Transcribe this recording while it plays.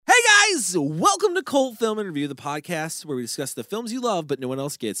guys, welcome to Cult Film and Review, the podcast where we discuss the films you love but no one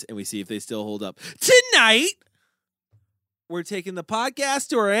else gets, and we see if they still hold up. Tonight, we're taking the podcast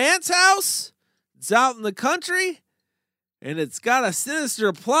to our aunt's house. It's out in the country, and it's got a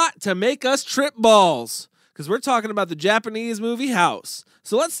sinister plot to make us trip balls, because we're talking about the Japanese movie House.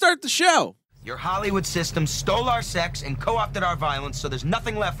 So let's start the show. Your Hollywood system stole our sex and co-opted our violence, so there's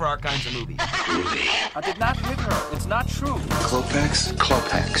nothing left for our kinds of movies. I did not hit her. It's not true. Klopex?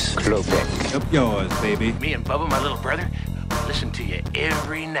 Klopex. Klopex. Up yours, baby. Me and Bubba, my little brother, listen to you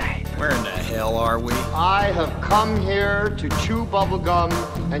every night. Where in the hell are we? I have come here to chew bubblegum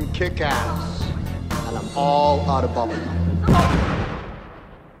and kick ass. And I'm all out of bubblegum.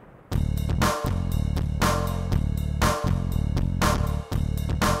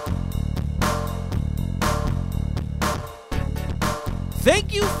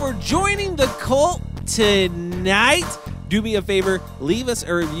 Thank you for joining the cult tonight. Do me a favor, leave us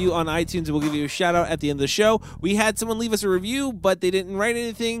a review on iTunes and we'll give you a shout out at the end of the show. We had someone leave us a review, but they didn't write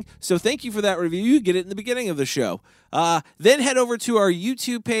anything, so thank you for that review. You get it in the beginning of the show. Then head over to our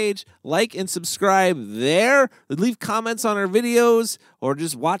YouTube page, like and subscribe there. Leave comments on our videos or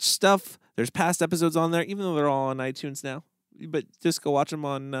just watch stuff. There's past episodes on there, even though they're all on iTunes now. But just go watch them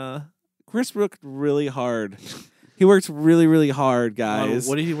on... Chris worked really hard. He worked really, really hard, guys.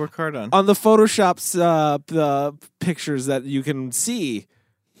 What did he work hard on? On the Photoshop's the pictures that you can see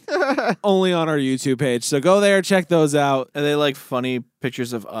only on our YouTube page. So go there, check those out. Are they like funny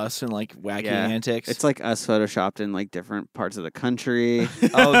pictures of us and like wacky antics? It's like us photoshopped in like different parts of the country.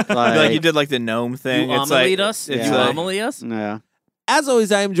 Oh, like you did like the gnome thing. You it's us? It's You like, homily us? Yeah. As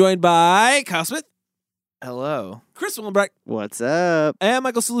always, I am joined by Kyle Smith, hello. Chris Willenbrecht, What's up? and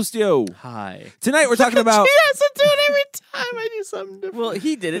Michael Salustio. Hi. Tonight we're talking about... Yes, I do it every time I do something different. Well,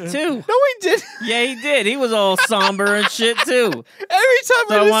 he did it too. No, we did. Yeah, he did. He was all somber and shit too. Every time So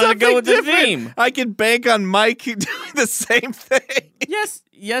I I do wanted to something go with the different, theme. I can bank on Mike doing the same thing. Yes,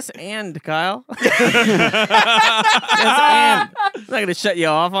 and Kyle. Yes, and. I'm not gonna shut you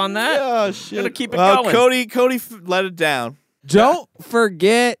off on that. Oh shit. Gotta keep it well, going. Cody let it down. Don't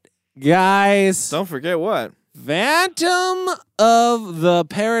forget, guys, Don't forget what? Phantom of the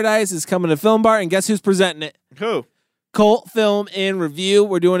Paradise is coming to Film Bar, and guess who's presenting it? Who? Cult Film in Review.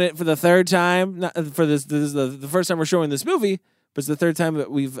 We're doing it for the third time. Not for this. This is the first time we're showing this movie, but it's the third time that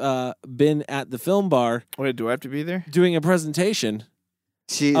we've been at the Film Bar Wait, do I have to be there? doing a presentation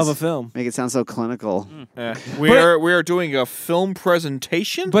Jeez. of a film. Make it sound so clinical. We are doing a film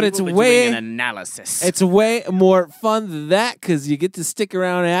presentation. But it's We'll be way doing an analysis. it's way more fun than that because you get to stick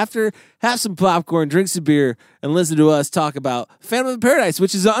around after, have some popcorn, drink some beer, and listen to us talk about Phantom of the Paradise,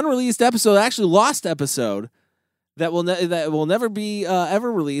 which is an unreleased episode, actually lost episode that will never be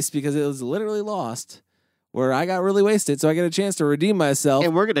ever released because it was literally lost. Where I got really wasted, so I get a chance to redeem myself.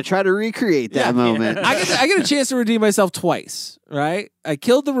 And we're going to try to recreate that moment. I get a chance to redeem myself twice, right? I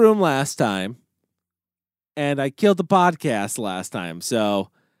killed the room last time, and I killed the podcast last time.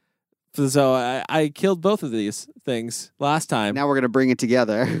 So I killed both of these things last time. Now we're going to bring it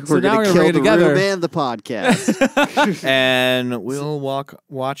together. So We're now going we're to gonna kill bring it the together. room and the podcast. and we'll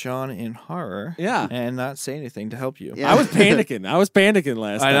watch on in horror. Yeah. And not say anything to help you. Yeah. I was panicking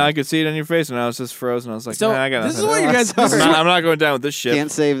last I time. know, I could see it on your face, and I was just frozen. I was like, So, I got this is nothing. what you guys- I'm not going down with this shit.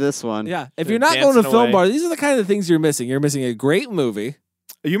 Can't save this one. Yeah, if They're you're not going to dancing Film away. Bar, these are the kind of things you're missing. You're missing a great movie.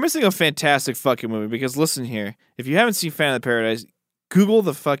 You're missing a fantastic fucking movie because listen here. If you haven't seen Phantom of the Paradise, Google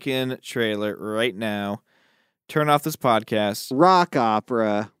the fucking trailer right now. Turn off this podcast. Rock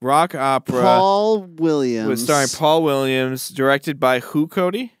opera. Rock opera. Paul Williams. With starring Paul Williams, directed by who,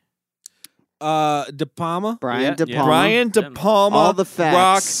 Cody? De Palma. Brian De Palma. Brian De Palma. All the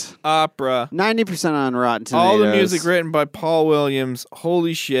facts. Rock opera. 90% on Rotten Tomatoes. All the music written by Paul Williams.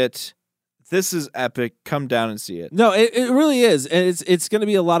 Holy shit. This is epic. Come down and see it. No, it really is, and it's going to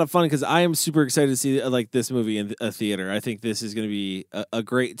be a lot of fun because I am super excited to see like this movie in a theater. I think this is going to be a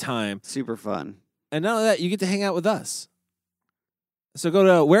great time, Super fun. and not only that, you get to hang out with us. So go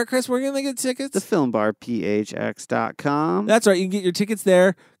to where, Chris? We're going to get tickets. TheFilmBarPHX.com. That's right. You can get your tickets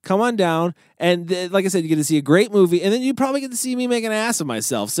there. Come on down, and like I said, you get to see a great movie, and then you probably get to see me make an ass of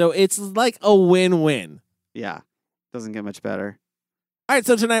myself. So it's like a win-win. Yeah. Doesn't get much better. All right,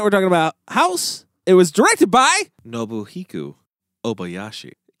 so tonight we're talking about House. It was directed by Nobuhiko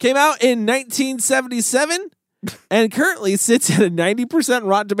Obayashi. Came out in 1977 and currently sits at a 90%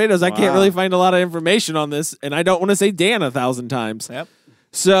 Rotten Tomatoes. I can't Wow. really find a lot of information on this, and I don't want to say Dan 1,000 times. Yep.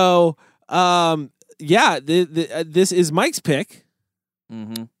 So, this is Mike's pick.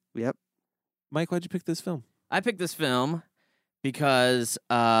 Mm-hmm. Yep. Mike, why'd you pick this film? I picked this film because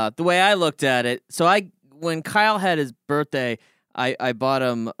the way I looked at it, when Kyle had his birthday, I bought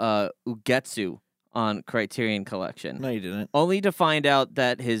him Ugetsu on Criterion Collection. No, you didn't. Only to find out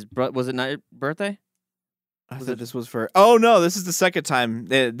that his was it not your birthday? I thought this was for. Oh no, this is the second time.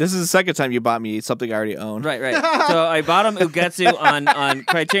 This is the second time you bought me something I already owned. Right. So I bought him Ugetsu on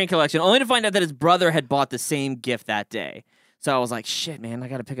Criterion Collection, only to find out that his brother had bought the same gift that day. So I was like, shit, man, I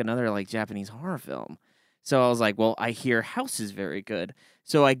got to pick another like Japanese horror film. So I was like, well, I hear House is very good.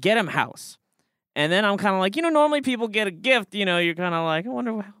 So I get him House. And then I'm kind of like, normally people get a gift, you're kind of like, I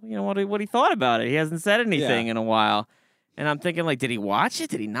wonder, what he thought about it. He hasn't said anything in a while. And I'm thinking, like, did he watch it?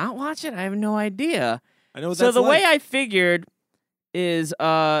 Did he not watch it? I have no idea. I know what so that's the like. way I figured is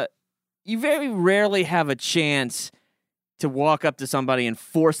you very rarely have a chance to walk up to somebody and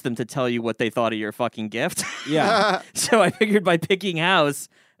force them to tell you what they thought of your fucking gift. Yeah. So I figured by picking House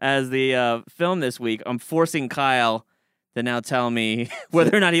as the film this week, I'm forcing Kyle to now tell me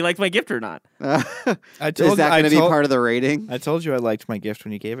whether or not he liked my gift or not. Is that going to be part of the rating? I told you I liked my gift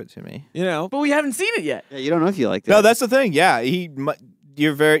when you gave it to me. But we haven't seen it yet. Yeah, you don't know if you liked it. No, that's the thing. Yeah,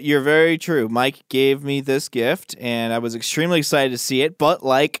 you're very true. Mike gave me this gift, and I was extremely excited to see it. But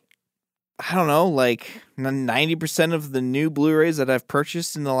like, I don't know, like 90% of the new Blu-rays that I've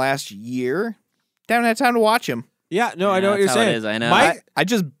purchased in the last year, haven't had time to watch them. Yeah, no, I know what you're that's how it saying. is, I know. Mike, I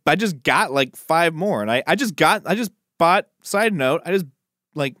just got like 5 more, and I just bought. Side note, I just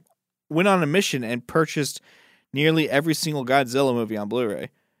like went on a mission and purchased nearly every single Godzilla movie on Blu-ray.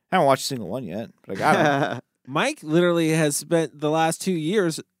 I haven't watched a single one yet, but I got them. Mike literally has spent the last 2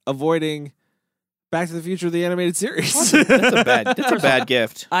 years avoiding Back to the Future, the animated series. That's a bad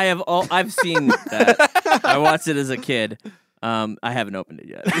gift. I've seen that. I watched it as a kid. I haven't opened it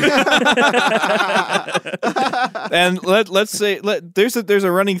yet. And let's say there's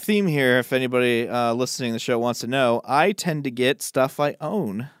a running theme here. If anybody listening to the show wants to know, I tend to get stuff I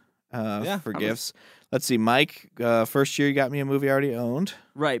own for gifts. Let's see, Mike. First year you got me a movie I already owned,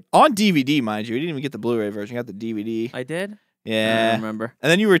 Right. on DVD, mind you. You didn't even get the Blu-ray version. You got the DVD. I did? Yeah, I don't remember.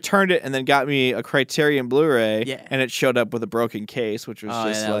 And then you returned it, and then got me a Criterion Blu-ray. Yeah. And it showed up with a broken case, which was Oh,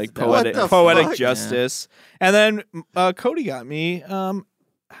 just yeah, that like was- What the poetic fuck? justice. And then Cody got me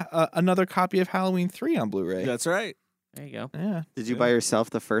another copy of Halloween 3 on Blu-ray. That's right. There you go. Yeah. Did you buy yourself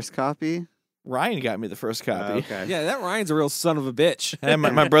the first copy? Ryan got me the first copy. Okay. Yeah, that Ryan's a real son of a bitch. And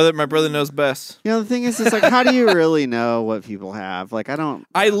my brother knows best. The thing is, it's like, how do you really know what people have? Like, I don't.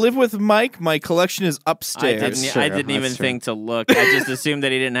 I live with Mike. My collection is I upstairs. didn't even That's true. think to look. I just assumed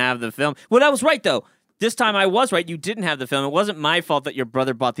that he didn't have the film. Well, I was right, though. This time I was right. You didn't have the film. It wasn't my fault that your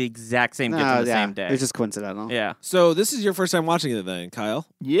brother bought the exact same gift on the same day. It was just coincidental. Yeah. So this is your first time watching it then, Kyle?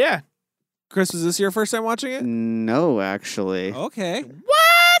 Yeah. Chris, was this your first time watching it? No, actually. Okay.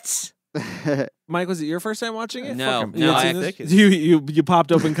 What? Mike, was it your first time watching it? No, Fucking- no, you had I- seen this? You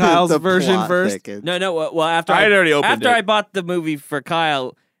popped open Kyle's The version plot first. thickens. No. Well, after I had already opened after it. I bought the movie for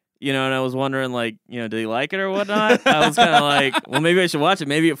Kyle, and I was wondering, like, did he like it or whatnot? I was kind of like, well, maybe I should watch it.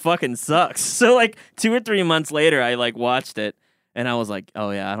 Maybe it fucking sucks. So, like, 2 or 3 months later, I watched it, and I was like,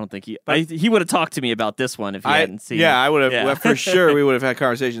 oh yeah, I don't think he would have talked to me about this one if he hadn't seen it. I would have Yeah. for sure. We would have had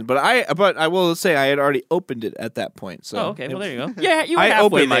conversations, but I will say I had already opened it at that point. So Oh, okay. Well, there you go. Yeah, you were I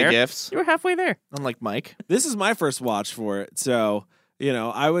halfway opened there. my gifts, You were halfway there. unlike Mike. This is my first watch for it, so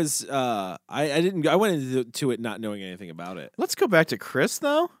I was I went into it not knowing anything about it. Let's go back to Chris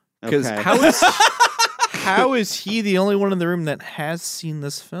though, because Okay. how is he the only one in the room that has seen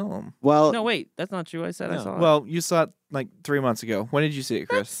this film? Well, No, wait, that's not true. I said I No. saw it. Well, you saw it like 3 months ago. When did you see it,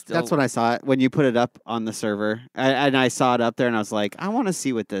 Chris? Still- that's when I saw it. When you put it up on the server. And I saw it up there, and I was like, I want to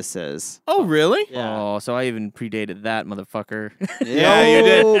see what this is. Oh, really? Oh, so I even predated that motherfucker. Yeah, you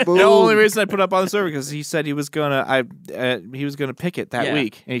did. Oh, The boom. only reason I put it up on the server because he said he was gonna pick it that Yeah.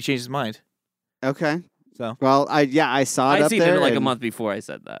 week, and he changed his mind. Okay. So Well, I saw it I'd up seen there. it like a and- month before I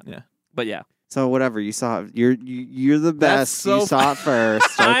said that. Yeah. But yeah. So whatever you saw, you're the best. so You saw it first.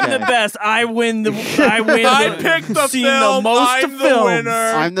 I'm Okay. the best. I win the. I picked the seen film. The most I'm the films. winner.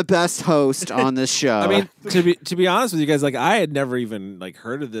 I'm the best host on this show. I mean, to be honest with you guys, like I had never even like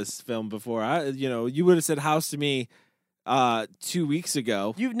heard of this film before. You would have said House to me 2 weeks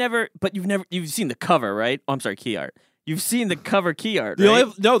ago. You've seen the cover, right? Oh, I'm sorry, key art. You've seen the cover key art, The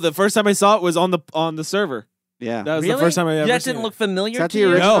right? the first time I saw it was on the server. yeah. That was Really? the first time I ever That seen didn't it. look familiar Is that to the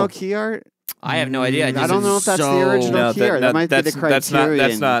you? original No. key art? I have no idea. I don't know if that's the original key art. That might be the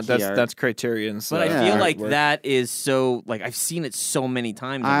Criterion key art. that's Criterion's. But I Yeah. feel like artwork. that is so like I've seen it so many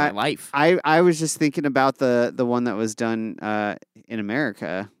times in my life. I was just thinking about the one that was done in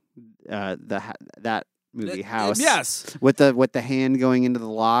America, that movie House. Yes. With the hand going into the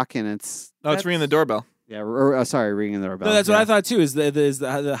lock, and it's Oh, it's ringing the doorbell. Yeah, sorry, ringing the doorbell. No, that's what Yeah. I thought too. Is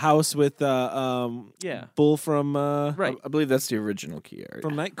the house with Yeah. Bull from Right. I believe that's the original key area.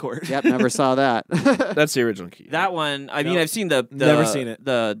 from Night Court. Yep, never saw that. That's the original key. That one, I mean, No. I've seen the Never seen it.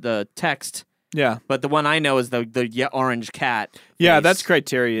 The text, Yeah. but the one I know is the orange cat. Yeah, face. that's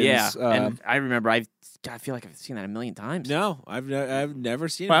Criterion. Yeah, and I remember I feel like I've seen that a million times. No, I've never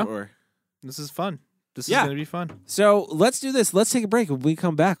seen Wow. it before. This is fun. This Yeah. is going to be fun. So let's do this. Let's take a break. When we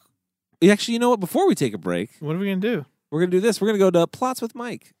come back, actually, you know what? Before we take a break, What are we going to do? we're gonna do this. We're gonna go to Plots with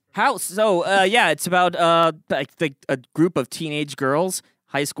Mike. House. So yeah, it's about like a group of teenage girls,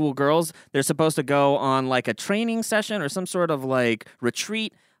 high school girls. They're supposed to go on like a training session or some sort of like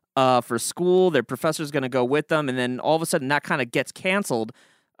retreat for school. Their professor's going to go with them, and then all of a sudden that kind of gets canceled.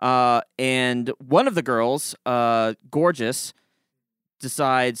 And one of the girls, Gorgeous,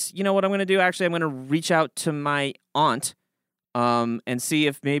 decides, you know what I'm going to do? Actually, I'm going to reach out to my aunt and see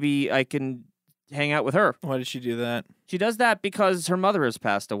if maybe I can hang out with her. Why did she do that? She does that because her mother has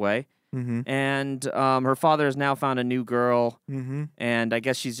passed away, Mm-hmm. and her father has now found a new girl, Mm-hmm. and I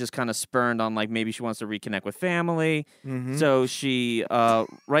guess she's just kind of spurned on, like, maybe she wants to reconnect with family. Mm-hmm. So she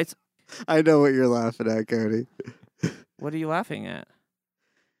writes... I know what you're laughing at, Cody. What are you laughing at?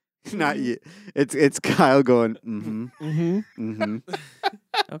 Not you. It's Kyle going, mm-hmm, Mm-hmm. mm-hmm,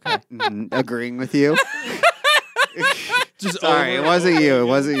 Okay. agreeing with you. Just Sorry, it wasn't you. It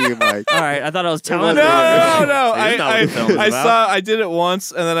wasn't you, Mike. All right, I thought I was telling wasn't- everyone. No. That's not what the film is I about. I did it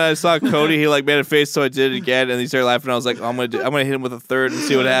once, and then I saw Cody. He like made a face, so I did it again, and he started laughing. I was like, I'm gonna hit him with a third and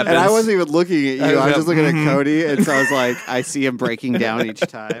see what happens. And I wasn't even looking at you. I was just looking Mhm. at Cody, and so I was like, I see him breaking down each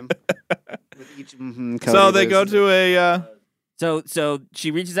time. With each, Cody, So they go there's- to a. So she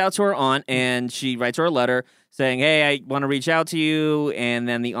reaches out to her aunt, and she writes her a letter saying, hey, I want to reach out to you. And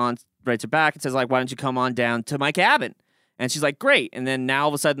then the aunt writes her back and says, like, why don't you come on down to my cabin? And she's like, great. And then now all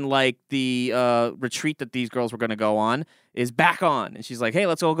of a sudden, like, the retreat that these girls were going to go on is back on. And she's like, hey,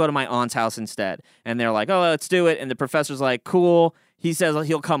 let's all go to my aunt's house instead. And they're like, oh, let's do it. And the professor's like, cool. He says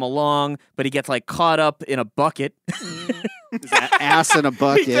he'll come along, but he gets, like, caught up in a bucket. His ass in a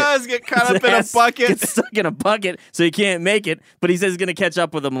bucket. He does get caught His up in a ass bucket. Gets stuck in a bucket, so he can't make it. But he says he's going to catch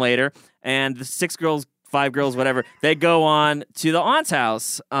up with them later. And the 5 girls, whatever, they go on to the aunt's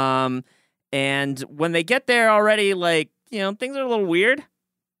house. And when they get there already, like, you know, things are a little weird.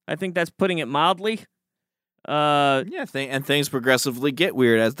 I think that's putting it mildly. Yeah, and things progressively get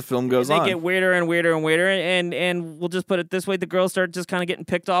weird as the film goes They on. get weirder and weirder and weirder. And we'll just put it this way: the girls start just kind of getting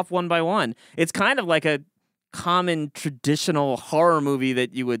picked off one by one. It's kind of like a common traditional horror movie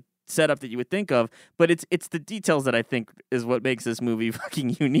that you would set up that you would think of, but it's the details that I think is what makes this movie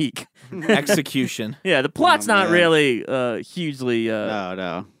fucking unique. Execution. Yeah, the plot's Oh, not man. really hugely.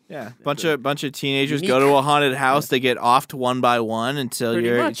 No. Yeah, bunch of teenagers go to a haunted house. They get offed one by one until Pretty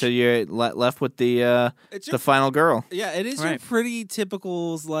much. you're left with the final girl. Yeah, it is your Right. pretty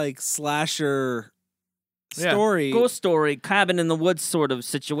typical like slasher Yeah. story. Ghost story, cabin in the woods sort of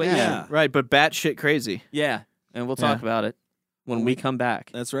situation. Yeah. Right, but batshit crazy. Yeah, and we'll talk Yeah. about it when we come back.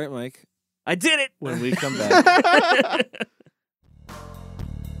 That's right, Mike. I did it. When we come back.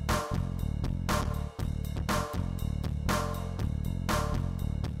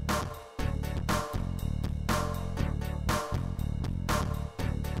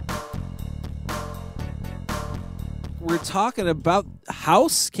 We're talking about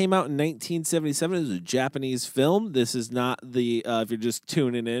House. Came out in 1977. It was a Japanese film. This is not the if you're just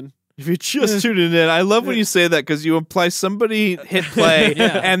tuning in. If you're just tuning in, I love when you say that because you imply somebody hit play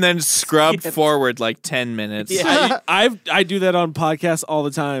and then scrubbed forward like 10 minutes. I do that on podcasts all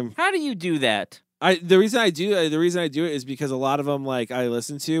the time. How do you do that? The reason I do it is because a lot of them like I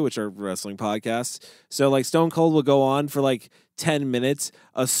listen to, which are wrestling podcasts. So like Stone Cold will go on for like 10 minutes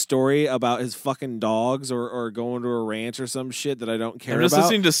a story about his fucking dogs or going to a ranch or some shit that I don't care I'm just about.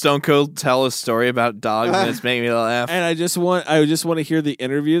 listening to Stone Cold tell a story about dogs and it's making me laugh. And I just want to hear the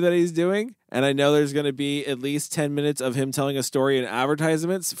interview that he's doing, and I know there's going to be at least 10 minutes of him telling a story in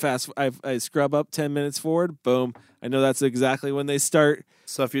advertisements. I scrub up 10 minutes forward, boom. I know that's exactly when they start.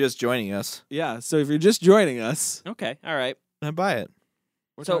 So if you're just joining us, Yeah, so if you're just joining us, Okay, all right. I buy it.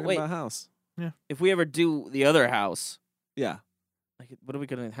 we're So, talking wait. about House. If we ever do the other house, Yeah. like, what are we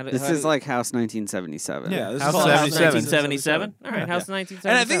gonna? This is like House 1977. Yeah, this House is House 77. 1977. All right, House 1977.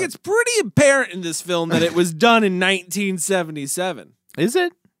 And I think it's pretty apparent in this film that it was done in 1977. Is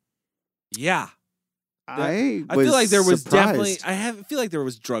it? Yeah. I feel like there was surprised. definitely feel like there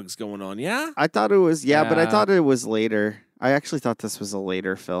was drugs going on, yeah? I thought it was, but I Yeah. thought it was later. I actually thought this was a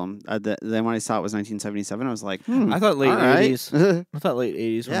later film. Then when I saw it was 1977, I was like, I thought late all right. 80s. I thought late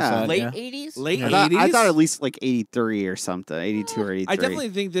 80s. when I Yeah. saw it, Late yeah. 80s? Late I 80s? thought at least like 83 or something, 82 or 83. I definitely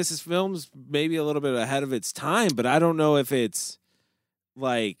think this is film's maybe a little bit ahead of its time, but I don't know if it's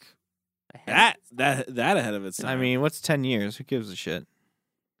like that ahead of its time. I mean, what's 10 years? Who gives a shit?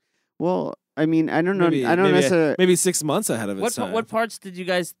 Well, I mean, I don't know. Maybe- I don't maybe- necessarily. maybe 6 months ahead of its time. What parts did you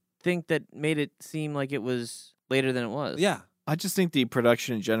guys think that made it seem like it was later than it was? Yeah. I just think the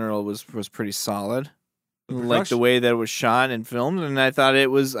production in general was pretty solid. The Like the production- way that it was shot and filmed, and I thought it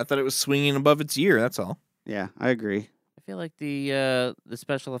was swinging above its year. That's all. Yeah, I agree. I feel like the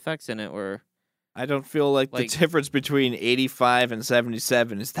special effects in it were I don't feel like Like- the difference between 85 and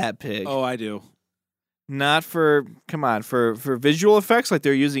 77 is that big. Oh, I do. Not for for visual effects like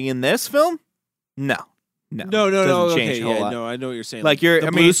they're using in this film. No. No, Doesn't change okay, a whole yeah, lot. no, I know what you're saying. Like you're- the I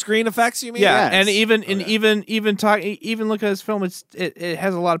blue mean- screen effects, you mean? Yeah, Yes. and even Okay. even look at this film. It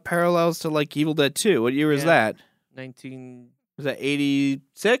has a lot of parallels to like Evil Dead 2. What year was Yeah. that? 19. Was that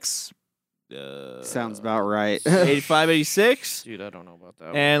 86, Sounds about right. 85, 86? Dude, I don't know about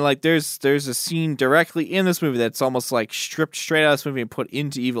that. And like there's a scene directly in this movie that's almost like stripped straight out of this movie and put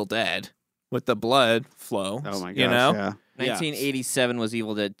into Evil Dead with the blood flow. Oh my gosh! You know? Yeah. 1987 was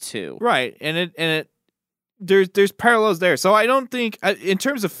Evil Dead 2. Right, and it there's parallels there. So I don't think in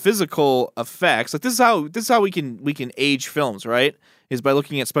terms of physical effects, like this is how we can age films, right? Is by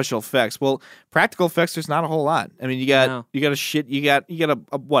looking at special effects. Well, practical effects there's not a whole lot. I mean, you got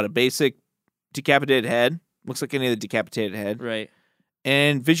No. a basic decapitated head. Looks like any other decapitated head. Right.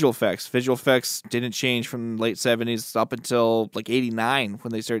 And visual effects. Visual effects didn't change from late 70s up until like 89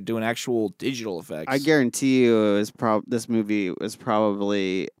 when they started doing actual digital effects. I guarantee you, it was this movie was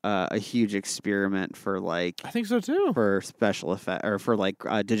probably a huge experiment for like I think so too. for special effect or for like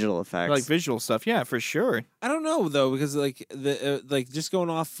digital effects. Like visual stuff, yeah, for sure. I don't know though, because like like just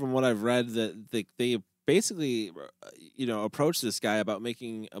going off from what I've read, that they basically approached this guy about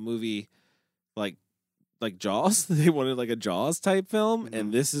making a movie like Jaws. They wanted like a Jaws type film,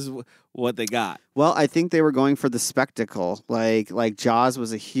 and this is what they got. Well, I think they were going for the spectacle. Like Jaws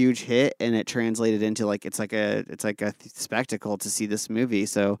was a huge hit, and it translated into like it's like a spectacle to see this movie.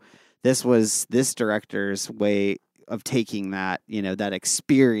 So this was this director's way of taking that that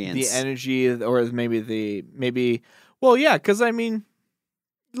experience, The energy, or well, yeah, because I mean,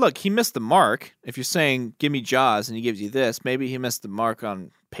 look, he missed the mark. If you're saying give me Jaws and he gives you this, maybe he missed the mark on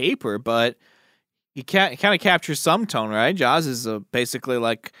paper, but he kind of captures some tone, right? Jaws is basically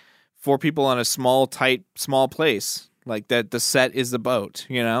like 4 people in a small place. Like that, the set is the boat,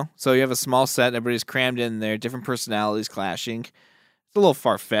 So you have a small set, everybody's crammed in there, different personalities clashing. It's a little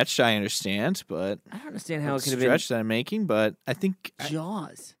far fetched, I understand, but I don't understand how it it's could a have been stretch that I'm making. But I think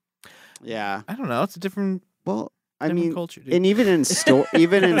Jaws. Yeah. I don't know. It's a different. Well, I different mean, culture, dude. and even in story,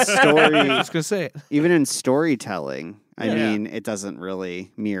 I was gonna say it. even in storytelling, I Yeah. mean, it doesn't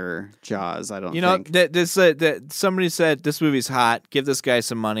really mirror Jaws. I don't. You know think. that somebody said this movie's hot. Give this guy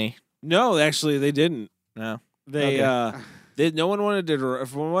some money. No, actually, they didn't. No, They Okay. no one wanted to.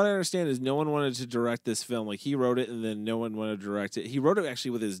 From what I understand, is no one wanted to direct this film. Like he wrote it, and then no one wanted to direct it. He wrote it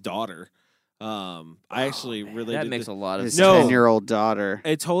actually with his daughter. I actually really That makes a lot of His No. 10-year-old daughter.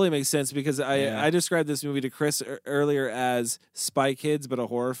 It totally makes sense because Yeah. I described this movie to Chris earlier as Spy Kids, but a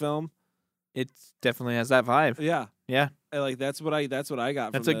horror film. it definitely has that vibe. Yeah, Yeah, that's what I got.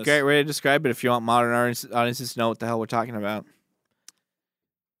 that's from a this. great way to describe it. If you want modern audiences to know what the hell we're talking about.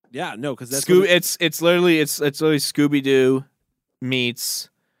 Yeah, no, because that's Scoo- what it's literally Scooby Doo meets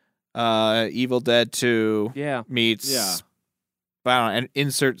Evil Dead 2 Yeah. meets Yeah. I don't know, and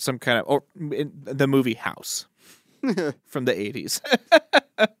insert some kind of the movie House from the 80s.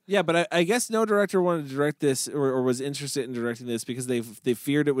 Yeah, but I guess no director wanted to direct this or was interested in directing this because they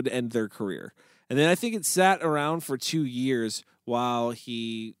feared it would end their career. And then I think it sat around for 2 years while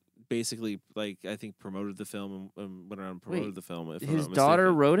he basically, like, I think promoted the film and went around and promoted Wait, the film. If I'm His not daughter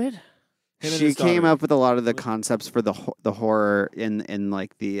mistaken. wrote it? Him and She his came daughter. up with a lot of the concepts for the horror in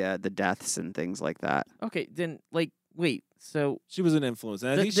like the deaths and things like that. Okay, then wait. So She was an influence.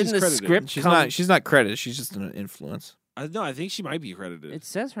 And I Th- think she's didn't the credited. script- she's not credited. She's just an influence. No, I think she might be credited. it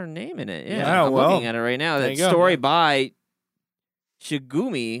says her name in it. Yeah, Yeah, I'm well, looking at it right now. there That you go. story by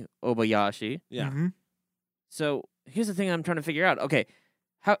Shigumi Obayashi. Yeah. Mhm. So here's the thing I'm trying to figure out. Okay,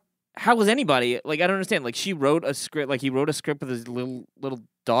 how was anybody like? I don't understand. Like she wrote a script. Like he wrote a script with his little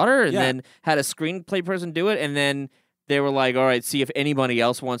daughter, and Yeah. then had a screenplay person do it, and then they were like, "All right, see if anybody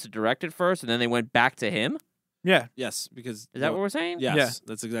else wants to direct it first," and then they went back to him. Yeah. Yes, because Is that what we're saying? Yes, Yeah.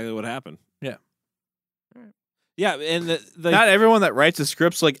 that's exactly what happened. Yeah. Alright. Yeah, and not everyone that writes a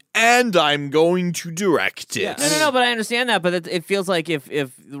script's like, and I'm going to direct it. Yeah, No, but I understand that. But it feels like if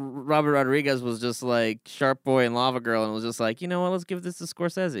Robert Rodriguez was just like Sharp Boy and Lava Girl and was just like, you know what, let's give this to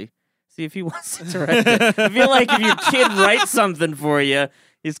Scorsese. See if he wants to direct it. I feel like if your kid writes something for you,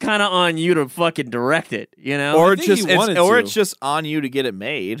 it's kind of on you to fucking direct it, you know? Or think he wanted to. it's just on you to get it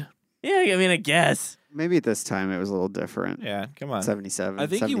made. Yeah, I mean, I guess. Maybe at this time it was a little different. Yeah, come on. 77. I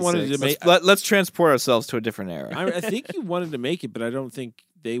think he wanted to 76. make. Let's transport ourselves to a different era. I think he wanted to make it, but I don't think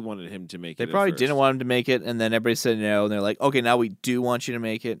they wanted him to make They it. at probably first. didn't want him to make it, and then everybody said no, and they're like, okay, now we do want you to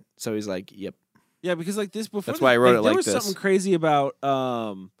make it. So he's like, yep. Yeah, because like this before. That's why I wrote it there like was this. something crazy about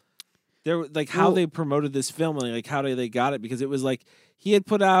there like how they promoted this film and like how they got it, because it was like he had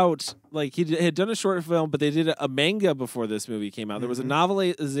put out like he had done a short film, but they did a manga before this movie came out. There was a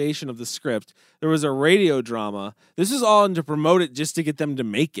novelization of the script. There was a radio drama. This is all to promote it just to get them to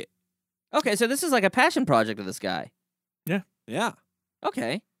make it. Okay, so this is like a passion project of this guy. Yeah.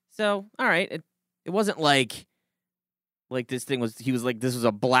 Okay, so all right, it wasn't like this thing was. He was like, this was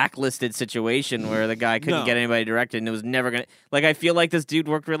a blacklisted situation where the guy couldn't No. get anybody directed, and it was never gonna. Like, I feel like this dude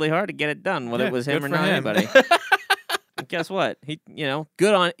worked really hard to get it done, whether Yeah, it was him good or for not him. anybody. And guess what?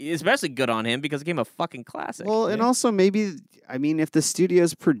 Especially good on him because it became a fucking classic. Well, and also maybe, I mean, if the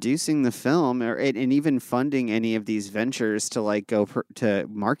studio's producing the film and even funding any of these ventures to like go to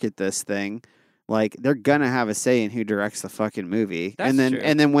market this thing, like they're gonna have a say in who directs the fucking movie. That's and then true.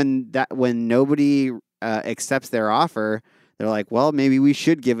 and then when nobody accepts their offer, they're like, well, maybe we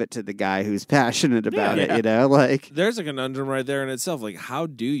should give it to the guy who's passionate about it. You know, like There's a conundrum right there in itself. Like, how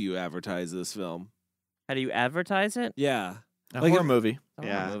do you advertise this film? How do you advertise it? Yeah. A Like horror if- movie. It's a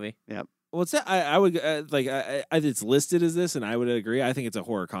Yeah. horror movie. Well, it's I would like it's listed as this, and I would agree. I think it's a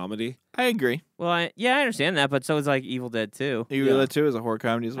horror comedy. I agree. Well, I understand that, but so is like Evil Dead 2. Evil Dead 2 is a horror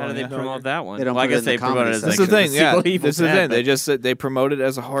comedy as well. How do they yeah. promote that one? They don't well, I put it guess in the they promote it comedy as That's like the thing, yeah. sequel to Evil This is the Dead, thing. but- They just said they promote it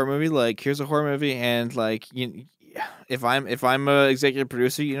as a horror movie. Like, here's a horror movie, and like, if I'm a executive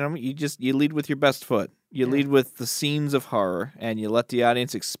producer, you lead with your best foot. You lead with the scenes of horror, and you let the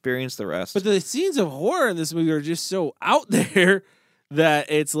audience experience the rest. But the scenes of horror in this movie are just so out there that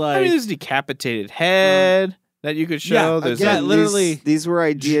it's like I mean, there's a decapitated head that you could show. Yeah, There's again, a- literally these were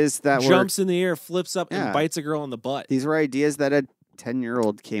ideas that jumps in the air, flips up, Yeah. and bites a girl in the butt. these were ideas that a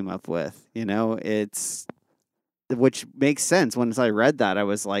 10-year-old came up with. You know, which makes sense. Once I read that, I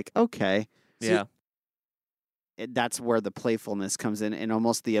was like, okay. Yeah. That's where the playfulness comes in and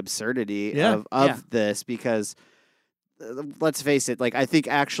almost the absurdity Yeah. of this, because let's face it, like I think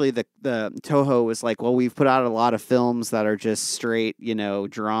actually the Toho was like, well, we've put out a lot of films that are just straight,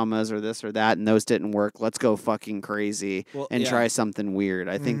 dramas or this or that, and those didn't work. Let's go fucking crazy Well, and yeah. try something weird.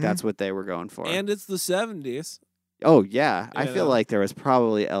 I think Mhm. that's what they were going for. And it's the 70s. oh yeah, I Yeah. feel like there was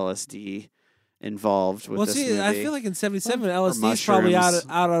probably LSD involved with Well, this see, movie. I feel like in '77, Or LSD is probably mushrooms.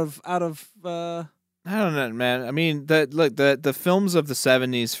 out of. I don't know, man. I mean, the films of the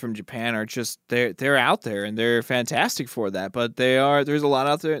 '70s from Japan are just they're out there and they're fantastic for that. But there's a lot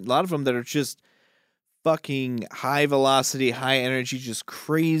out there, a lot of them that are just fucking high velocity, high energy, just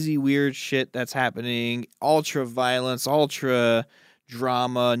crazy weird shit that's happening. Ultra violence, ultra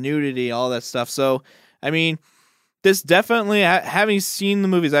drama, nudity, all that stuff. So, I mean, this definitely, having seen the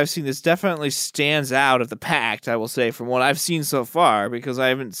movies I've seen, this definitely stands out of the pack, I will say, from what I've seen so far, because I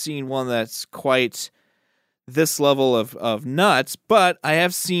haven't seen one that's quite this level of nuts, but I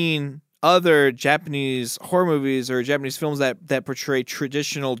have seen other Japanese horror movies or Japanese films that portray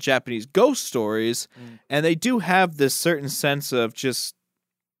traditional Japanese ghost stories, and they do have this certain sense of just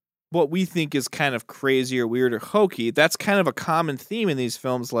what we think is kind of crazy or weird or hokey. That's kind of a common theme in these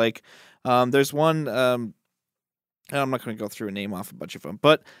films. Like, there's one... I'm not going to go through a name off a bunch of them,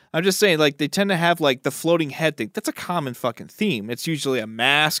 but I'm just saying, like, they tend to have, like, the floating head thing. That's a common fucking theme. It's usually a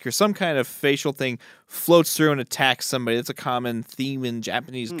mask or some kind of facial thing floats through and attacks somebody. That's a common theme in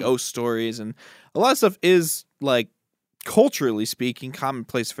Japanese ghost stories, and a lot of stuff is, like, culturally speaking,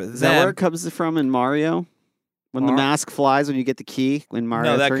 commonplace for them. Is that where it comes from in Mario? When the mask flies when you get the key in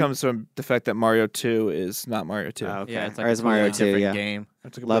Mario No, that 3? comes from the fact that Mario 2 is not Mario 2. Oh, okay. Yeah, it's Or like is a Mario completely 2, different yeah. game.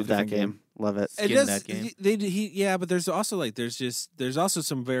 That's a Love completely that different game. Love it. Skin It does, that game. yeah, but there's also like there's also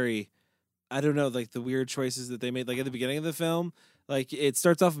some very, I don't know, like the weird choices that they made. Like at the beginning of the film, like it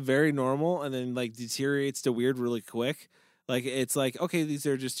starts off very normal and then like deteriorates to weird really quick. Like it's like, okay, these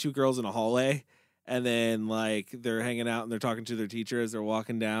are just two girls in a hallway, and then like they're hanging out and they're talking to their teacher as they're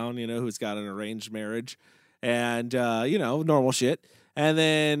walking down, who's got an arranged marriage, and normal shit. And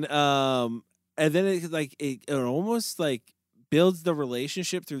then it almost like builds the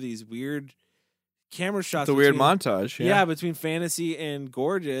relationship through these weird camera shots. It's a weird between- montage. yeah, between fantasy and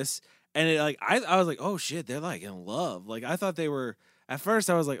gorgeous, and it like I was like, oh shit, they're like in love. Like I thought they were. At first,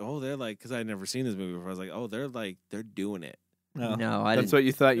 I was like, oh, they're like, because I had never seen this movie before. I was like, oh, they're doing it. No, I That's didn't. what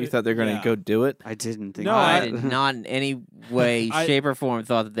you thought. You thought they're going to Yeah. go do it. I didn't think. No, I that. did not in any way, I- shape, or form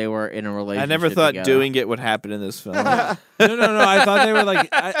thought that they were in a relationship. I never thought together. doing it would happen in this film. No. I thought they were like,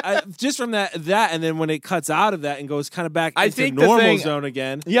 I just from that, and then when it cuts out of that and goes kind of back I into think the normal thing- zone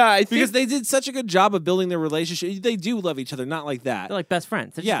again. Yeah, I think Because they did such a good job of building their relationship. They do love each other, not like that. They're like best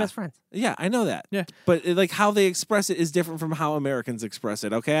friends. They're Yeah. just best friends. Yeah, I know that. Yeah. But like how they express it is different from how Americans express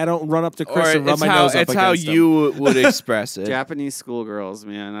it. Okay, I don't run up to or Chris and rub it's my how nose up it's how against him. you would express it. Japanese schoolgirls,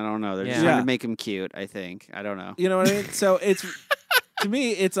 man. I don't know. They're just Yeah. trying to make him cute. I think. I don't know. You know what I mean? So it's to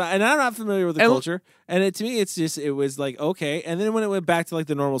me, it's and I'm not familiar with the And- culture, and to me, it's just it was like okay, and then when it went back to like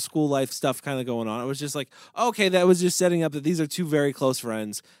the normal school life stuff kind of going on, it was just like okay, that was just setting up that these are two very close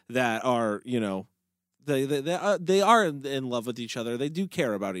friends that are they are in love with each other. They do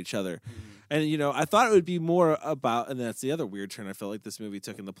care about each other. And, I thought it would be more about, and that's the other weird turn I felt like this movie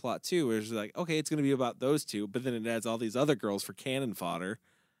took in the plot, too, where it's like, okay, it's going to be about those two, but then it adds all these other girls for cannon fodder.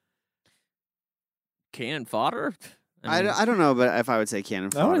 Cannon fodder? I don't know, but if I would say cannon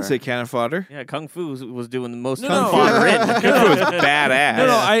fodder. I wouldn't say cannon fodder. Yeah, Kung Fu was doing the most No, Kung no. fodder in. It was badass.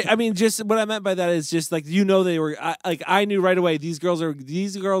 No, I mean, just what I meant by that is just like, they were, I knew right away, these girls are going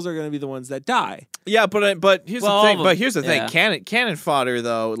to be the ones that die. Yeah, but here's Well, the thing. all of But them, here's the thing. yeah. Cannon fodder,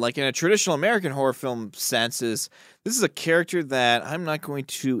 though, like in a traditional American horror film sense, this is a character that I'm not going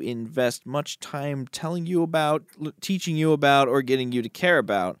to invest much time telling you about, teaching you about, or getting you to care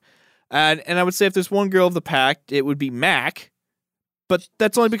about. And I would say if there's one girl of the pack, it would be Mac. But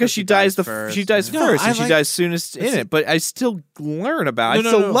that's only because she dies first. she dies No, first, I and she like- dies soonest in it. But I still learn about. I No,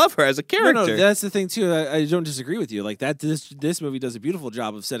 still no. love her as a character. No, that's the thing too. I don't disagree with you. Like that, this movie does a beautiful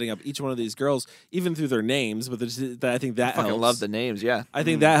job of setting up each one of these girls, even through their names. But I think that I fucking helps. love the names. Yeah, I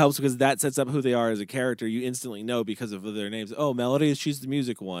think that helps because that sets up who they are as a character. You instantly know because of their names. Oh, Melody, she's the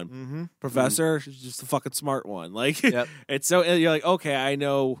music one. Mm-hmm. Professor, she's just the fucking smart one. Like, Yep. it's so you're like, okay, I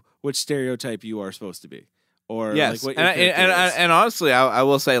know which stereotype you are supposed to be. Or yes, like what your and character is. and honestly, I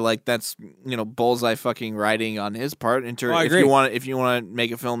will say like that's bullseye fucking writing on his part. I If agree. you want to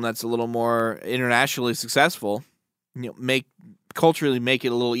make a film that's a little more internationally successful, culturally make it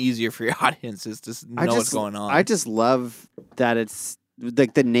a little easier for your audiences to know what's going on. I just love that it's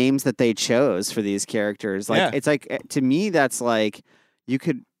like the names that they chose for these characters. Like Yeah. it's like to me, that's like you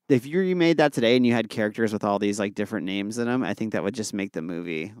could if you made that today and you had characters with all these like different names in them. I think that would just make the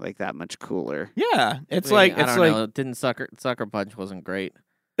movie like that much cooler. yeah, it's I like don't know. Didn't Sucker Punch wasn't great.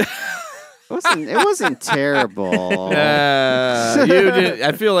 It wasn't terrible. you did,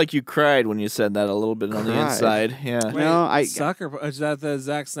 I feel like you cried when you said that a little bit on the Cried. inside. Yeah. Wait, No, I- Sucker. Is that the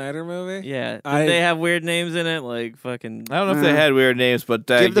Zack Snyder movie? Yeah. Did I- they have weird names in it? Like fucking. I don't know if they had weird names, but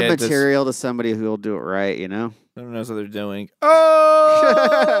Give the yeah, that's- material to somebody who will do it right. I don't know what they're doing.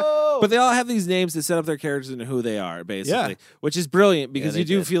 Oh, But they all have these names to set up their characters and who they are, basically, Yeah. which is brilliant because they you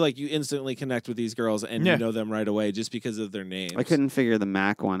do did. feel like you instantly connect with these girls and Yeah. you know them right away just because of their names. I couldn't figure the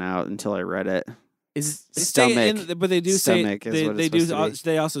Mac one out until I read it. Is They say it Stomach. but they do say Stomach is they, what it's they do. supposed to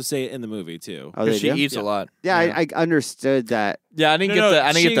be. They also say it in the movie too. Oh, they she do? eats Yeah. a lot. Yeah, I understood that. Yeah, I didn't No,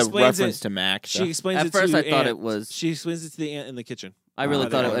 get she the explains reference it- to Mac. She so. explains At it first to I thought Aunt. it was- She explains it to the aunt in the kitchen. I really I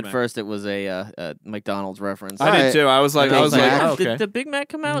thought didn't at know. first it was a McDonald's reference. I did too. I was like, Big Mac. oh, okay. Did the Big Mac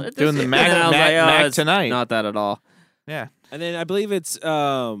come out? At this Doing the year? Mac- And then I was Mac- like, oh, Mac it's tonight. Not that at all. Yeah, And then I believe it's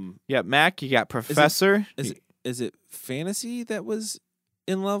yeah. Mac, you got Professor. is it Fantasy that was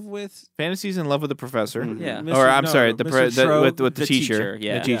in love with Fantasy's in love with the professor. Mhm. Yeah. Mr. Or I'm no, sorry, Mr. the Schroed? with the teacher.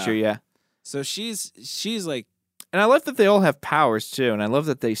 Yeah. The teacher, yeah. So she's like And I love that they all have powers too, and I love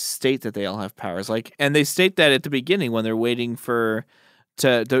that they state that they all have powers. Like, and they state that at the beginning when they're waiting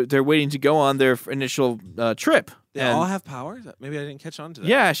they're waiting to go on their initial trip. they And- all have powers. Maybe I didn't catch on to that.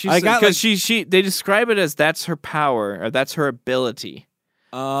 yeah, she's I got, because like- she they describe it as that's her power or that's her ability.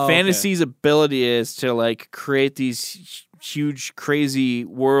 Oh, okay. Fantasy's ability is to like create these huge, crazy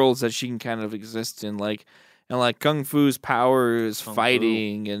worlds that she can kind of exist in, and Kung Fu's power is Kung Fu.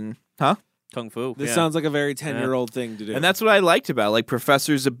 fighting and Kung Fu. This yeah. sounds like a very 10-year-old thing to do. And that's what I liked about it. Like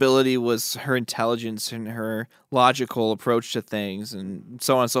Professor's ability was her intelligence and her logical approach to things and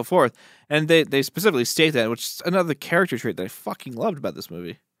so on and so forth. And they specifically state that, which is another character trait that I fucking loved about this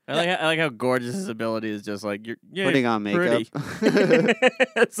movie. I like how gorgeous his ability is. Just like you're Putting on makeup. pretty.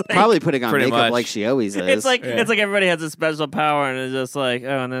 It's like, Probably putting on Pretty makeup much. like she always is. it's like Yeah. it's like everybody has a special power, and it's just like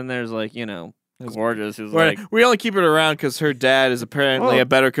and then there's like gorgeous who's We're- like we only keep it around because her dad is apparently Well- a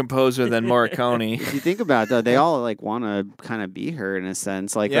better composer than Morricone. if you think about it, though, they all like want to kind of be her in a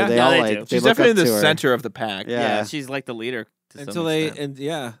sense. Like Yeah. they Yeah, all they like do. they She's look definitely up in to the her. center of the pack. Yeah. she's like the leader to until some they extent. and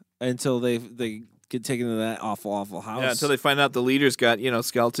yeah. until they get taken to that awful house. Yeah, until they find out the leader's got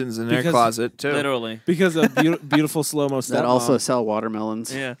skeletons in their Because- closet too. Literally. because of beautiful slow-mo stepmom. That also sell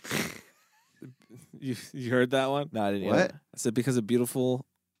watermelons. Yeah. You heard that one? No, I didn't. hear What? that. I said because of beautiful.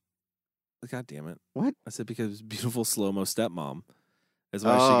 God damn it! What? I said because beautiful slow-mo stepmom is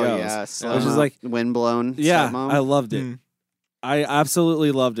where Oh she goes. yeah, Which is slow-mo, like- windblown. Yeah, stepmom. I loved it. Mm. I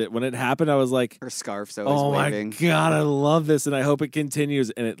absolutely loved it. When it happened, I was like, Her scarf's always "Oh waving. my god, I love this!" And I hope it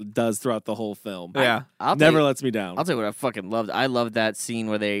continues, and it does throughout the whole film. Yeah. I'll Never tell you, lets me down. I'll tell you what I fucking loved. I loved that scene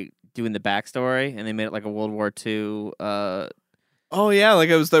where they doing the backstory and they made it like a World War II. Oh yeah, like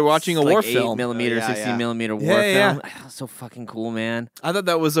they're watching a like war 8 film. millimeter, Oh, yeah, 16 yeah. millimeter war Yeah, yeah. film. That was so fucking cool, man. I thought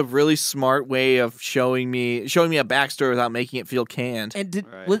that was a really smart way of showing me a backstory without making it feel canned. And did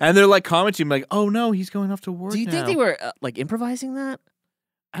Right. And they're like commenting like, "Oh no, he's going off to war." do you think now." they were like improvising that?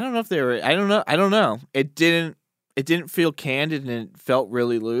 I don't know if they were. I don't know. It didn't feel canned and it felt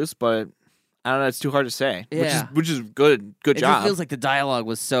really loose, but I don't know. It's too hard to say. Yeah. Which is good. Good It job. just feels like the dialogue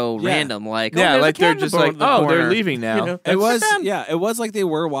was so Yeah. random. Like, yeah, there's a like they're cat in just the like, the oh, they're corner." leaving now. You know? It That's was, them. yeah, it was like they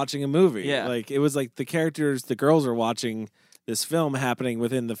were watching a movie. Yeah. Like it was like the characters, the girls are watching this film happening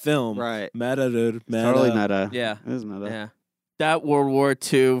within the film. Right. Meta, dude. Meta. Totally meta. Yeah. It is meta. Yeah. That World War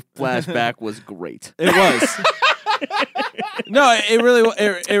II flashback was great. It was. No, it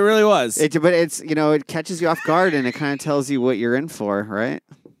really was. But it's it catches you off guard and it kind of tells you what you're in for, right?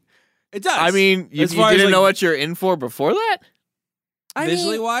 It does. I mean, you As far as, didn't like, know what you're in for before that?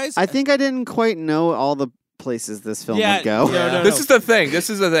 visually wise. I think I didn't quite know all the places this film Yeah, would go. no. This is the thing.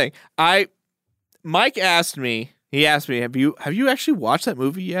 Mike asked me. He asked me, "Have you actually watched that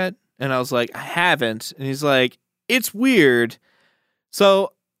movie yet?" And I was like, "I haven't." And he's like, "It's weird."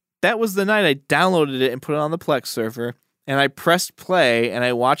 So that was the night I downloaded it and put it on the Plex server. And I pressed play and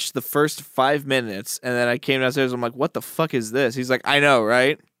I watched the first 5 minutes. And then I came downstairs. I'm like, "What the fuck is this?" He's like, "I know,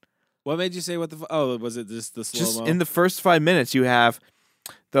 right?" What made you say what the? Oh, was it just the slow Just mo? in the first 5 minutes, you have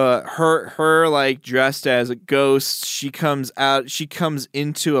her like dressed as a ghost. She comes out. She comes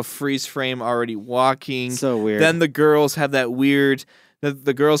into a freeze frame already walking. So weird. Then the girls have that weird.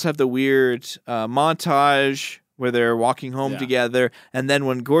 The girls have the weird montage where they're walking home Yeah. together, and then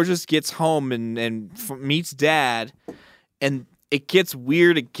when Gorgeous gets home and meets Dad, and it gets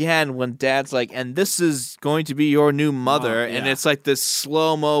weird again when Dad's like, "And this is going to be your new mother," and yeah. it's like this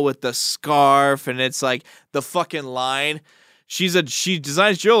slow mo with the scarf, and it's like the fucking line. She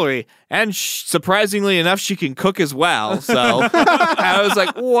designs jewelry, and surprisingly enough, she can cook as well. So I was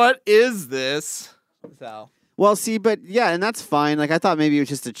like, "What is this?" So. Well, see, but yeah, and that's fine. Like I thought maybe it was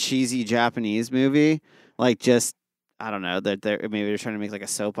just a cheesy Japanese movie, like just I don't know that maybe they're trying to make like a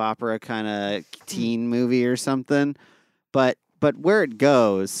soap opera kind of teen movie or something. But where it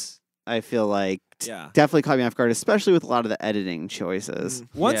goes, I feel like Yeah. definitely caught me off guard, especially with a lot of the editing choices.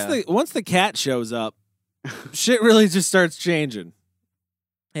 Once Yeah. once the cat shows up, shit really just starts changing.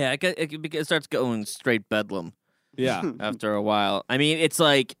 Yeah, it starts going straight bedlam Yeah. after a while. I mean, it's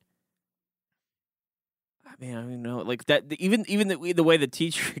like, I mean, I don't know, like that. Even the way the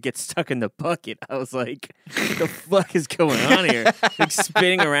teacher gets stuck in the bucket, I was like, "What the fuck is going on here?" Like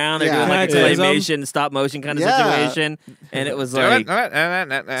spinning around, they're Yeah. doing like a Yeah. claymation, stop motion kind of Yeah. situation, and it was like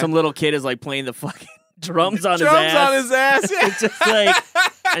some little kid is like playing the fucking drums on his ass. on his ass. Yeah. It's just like,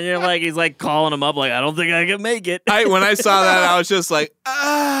 and you're like, he's like calling him up, like, "I don't think I can make it." When I saw that, I was just like,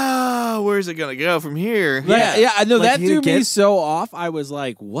 where's it gonna go from here? Yeah, I know Like, that you threw me get- so off. I was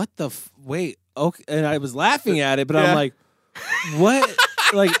like, "What the? Wait, okay." And I was laughing at it, but Yeah. I'm like, "What?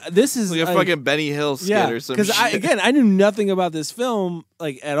 Like this is Like a fucking Benny Hill skit yeah." or some Because shit. I knew nothing about this film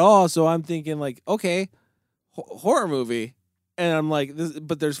like at all, so I'm thinking like, okay, horror movie, and I'm like,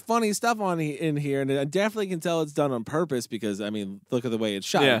 but there's funny stuff in here, and I definitely can tell it's done on purpose because I mean, look at the way it's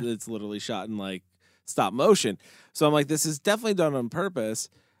shot. Yeah. It's literally shot in like stop motion. So I'm like, this is definitely done on purpose,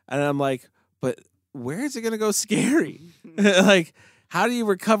 and I'm like, but where is it gonna go scary? Like, how do you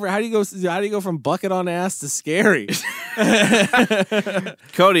recover? How do you go from bucket on ass to scary?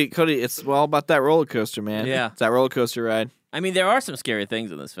 Cody, it's all about that roller coaster, man. Yeah. It's that roller coaster ride. I mean, there are some scary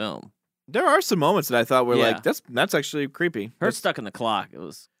things in this film. There are some moments that I thought were Yeah. like, that's actually creepy. Her That's- stuck in the clock. It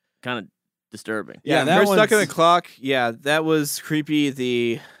was kind of disturbing. Yeah, that her stuck in the one's- clock. Yeah, that was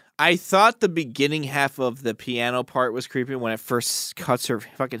creepy. I thought the beginning half of the piano part was creepy when it first cuts her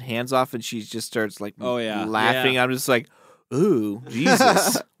fucking hands off and she just starts like Oh, yeah. laughing. Yeah. I'm just like, ooh,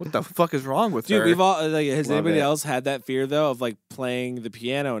 Jesus. What the fuck is wrong with Dude, her? we've all like. Has Love anybody it. else had that fear though of like playing the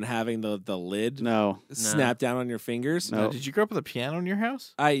piano and having the lid No. snap down on your fingers? No. Did you grow up with a piano in your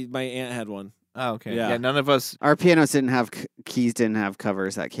house? My aunt had one. Oh, okay. Yeah. Yeah, none of us. Our pianos didn't have keys, didn't have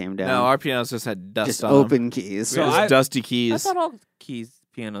covers that came down. No, our pianos just had dust just on open keys. So them. I- Just dusty I keys. thought all keys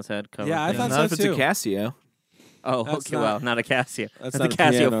piano's head cover. Yeah, I thing. thought Not so if it's too. a Casio. Oh, That's okay. not- Well, not a Casio. that's That's a not a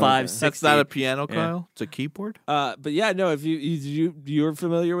Casio piano. 560. That's not a piano, Yeah. Kyle. It's a keyboard. But yeah, no. If you're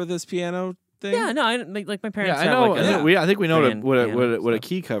familiar with this piano thing, Yeah, no, like my parents. Yeah, I have know. Like I think we know grand what piano a stuff.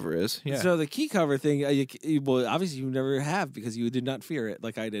 key cover is. Yeah. So the key cover thing, well, obviously you never have because you did not fear it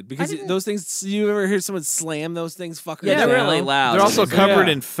like I did. Because didn't. those things, you ever hear someone slam those things? Fuckers Yeah, they're down? really loud. They're also Yeah. covered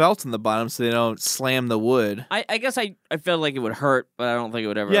in felt in the bottom, so they don't slam the wood. I guess I felt like it would hurt, but I don't think it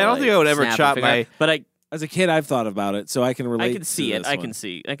would ever. Yeah, I don't like, think I would ever snap chop and figure my- out. But As a kid, I've thought about it, so I can relate. I can see to it. this I one.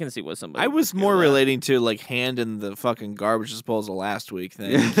 can see what somebody. I was would more do with that. relating to like hand in the fucking garbage disposal last week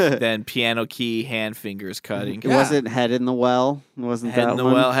than piano key hand fingers cutting. It wasn't head in the well. It wasn't Head that in the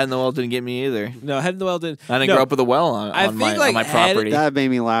one? well. Head in the well didn't get me either. No, Head in the Well did. I didn't no, grow up with a well on, I on think, my like, property. That made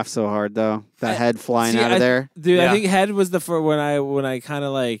me laugh so hard though. That head flying See, out of there. Dude, Yeah. I think Head was the first when I kind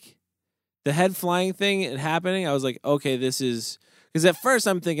of like the head flying thing and happening. I was like, okay, this is. Because at first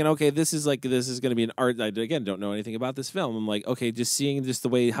I'm thinking, okay, this is going to be an art. I, again, don't know anything about this film. I'm like, okay, just seeing just the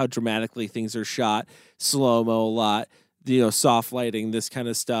way how dramatically things are shot, slow mo a lot, soft lighting, this kind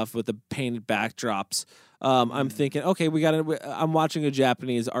of stuff with the painted backdrops. I'm thinking, okay, I'm watching a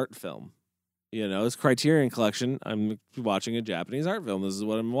Japanese art film. It's Criterion Collection. I'm watching a Japanese art film. This is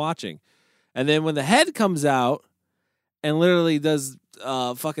what I'm watching. And then when the head comes out and literally does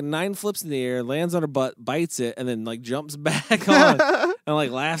fucking 9 flips in the air, lands on her butt, bites it, and then like jumps back on and like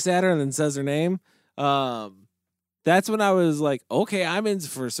laughs at her and then says her name. That's when I was like, okay, I'm in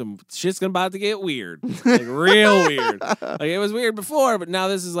for some shit's about to get weird, like real weird. Like it was weird before, but now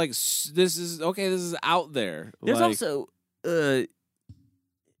this is like this is out there. There's Like, also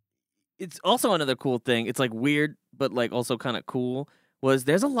it's also another cool thing. It's like weird, but like also kind of cool.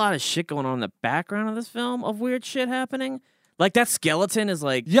 There's a lot of shit going on in the background of this film of weird shit happening. Like that skeleton is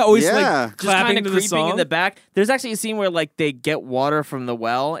like always Yeah. like just clapping kind of to the creeping song in the back. There's actually a scene where like they get water from the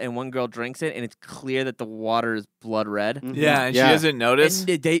well and one girl drinks it and it's clear that the water is blood red. Yeah, and Yeah. she doesn't notice.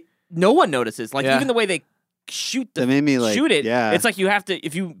 And no one notices. Like Yeah. even the way they shoot That made me like shoot it, Yeah. it's like you have to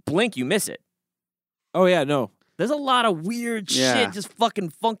if you blink you miss it. Oh yeah, no. There's a lot of weird Yeah. shit, just fucking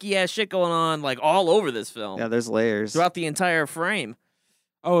funky ass shit going on like all over this film. Yeah, there's layers. Throughout the entire frame.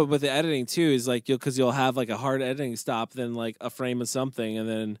 Oh, but the editing too is like you'll have like a hard editing stop, then like a frame of something, and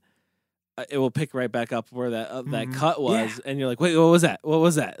then it will pick right back up where that cut was, and you're like, wait, what was that? What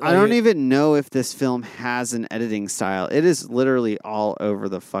was that? I don't even know if this film has an editing style. It is literally all over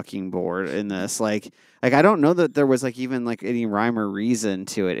the fucking board in this. Like I don't know that there was like even like any rhyme or reason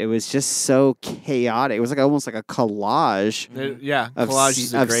to it. It was just so chaotic. It was like almost like a collage Yeah, of, collage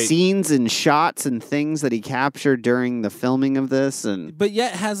is of great. scenes and shots and things that he captured during the filming of this. And But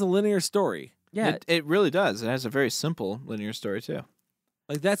yet has a linear story. Yeah. It really does. It has a very simple linear story too.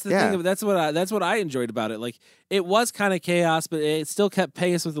 Like that's the Yeah. thing. That's what I enjoyed about it. Like it was kind of chaos, but it still kept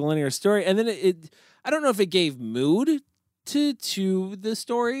pace with the linear story. And then it I don't know if it gave mood to the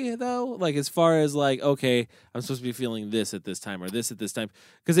story though. Like as far as like, okay, I'm supposed to be feeling this at this time or this at this time,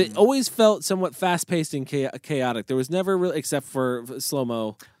 because it always felt somewhat fast paced and chaotic. There was never really, except for slow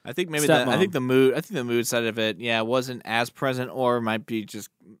mo. I think maybe Stepmom. the mood side of it, wasn't as present, or might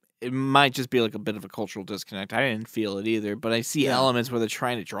just be like a bit of a cultural disconnect. I didn't feel it either, but I see elements where they're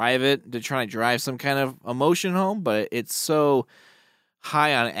trying to drive some kind of emotion home, but it's so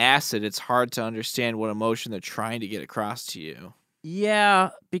high on acid, it's hard to understand what emotion they're trying to get across to you. Yeah,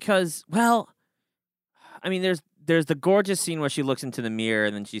 because I mean there's the gorgeous scene where she looks into the mirror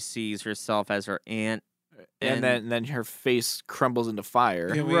and then she sees herself as her aunt. And then her face crumbles into fire.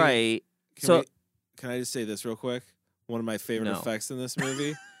 Can we- Right. Can I just say this real quick? One of my favorite No. effects in this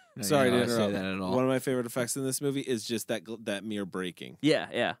movie. No, Sorry you to don't say interrupt. that at all. One of my favorite effects in this movie is just that mirror breaking.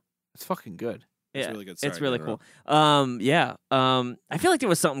 Yeah. It's fucking good. It's Yeah, really good. Sorry it's to really cool. I feel like there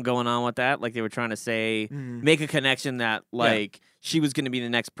was something going on with that. Like they were trying to say, make a connection that like she was going to be the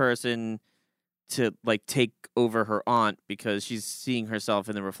next person to like take over her aunt because she's seeing herself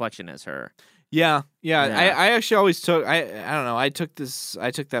in the reflection as her. Yeah. Yeah. I actually always took I don't know. I took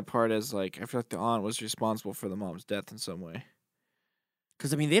that part as like I feel like the aunt was responsible for the mom's death in some way.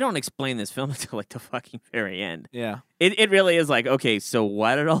 Because I mean, they don't explain this film until like the fucking very end. Yeah. It really is like, okay, so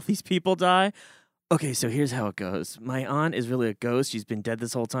why did all these people die? Okay, so here's how it goes. My aunt is really a ghost. She's been dead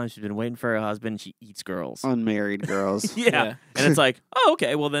this whole time. She's been waiting for her husband. She eats girls. unmarried girls. Yeah. And it's like, oh,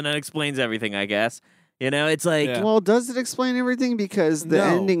 okay, well, then that explains everything, I guess. It's like, Yeah. Well, does it explain everything? Because the No.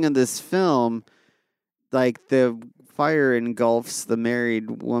 ending of this film, like the fire engulfs the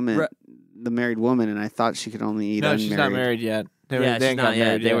married woman, Right. and I thought she could only eat No, unmarried. she's not married yet. They yeah, ain't she's got not yet.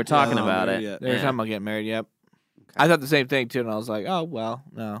 married They yet. were talking Oh, about married it. yet. They were Yeah. talking about getting married. Yep. I thought the same thing too, and I was like, "Oh well,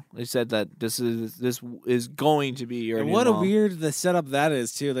 no." They said that this is going to be your And new what a mom. weird the setup that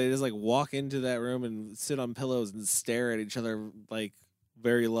is too. They just like walk into that room and sit on pillows and stare at each other like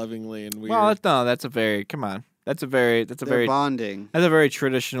very lovingly and weird. Well, that's a very come on. That's a very bonding. That's a very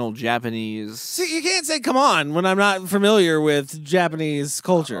traditional Japanese. See, you can't say "come on" when I'm not familiar with Japanese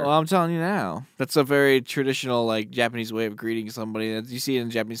culture. Well, I'm telling you now. That's a very traditional, like, Japanese way of greeting somebody. You see it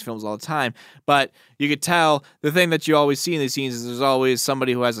in Japanese films all the time. But you could tell the thing that you always see in these scenes is there's always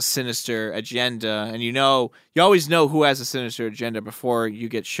somebody who has a sinister agenda. And you always know who has a sinister agenda before you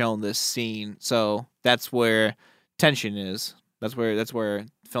get shown this scene. So that's where tension is. That's where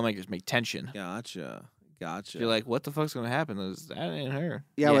filmmakers make tension. Gotcha. You're like, what the fuck's going to happen? That ain't her.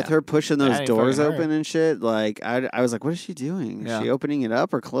 Yeah, with her pushing those ain't doors fucking her. open and shit, like I was like, what is she doing? Yeah. Is she opening it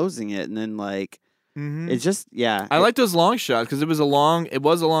up or closing it? And then like, it's just I like those long shots because it was a long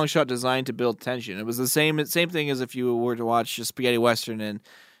shot designed to build tension. It was the same thing as if you were to watch a spaghetti western and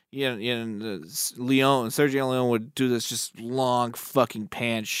Sergio Leone would do this just long fucking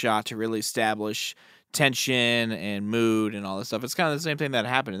pan shot to really establish tension and mood and all this stuff. It's kind of the same thing that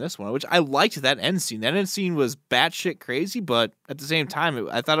happened in this one, which I liked that end scene. That end scene was batshit crazy, but at the same time,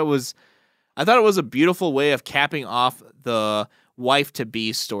 I thought it was a beautiful way of capping off the wife to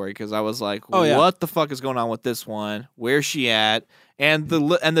be story because I was like, what the fuck is going on with this one? Where's she at? And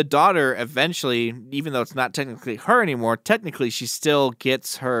the daughter eventually, even though it's not technically her anymore, technically she still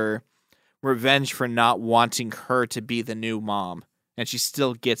gets her revenge for not wanting her to be the new mom, and she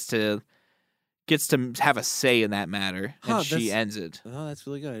still gets to have a say in that matter, and she ends it. Oh, that's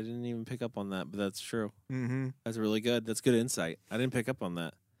really good. I didn't even pick up on that, but that's true. Mm-hmm. That's really good. That's good insight. I didn't pick up on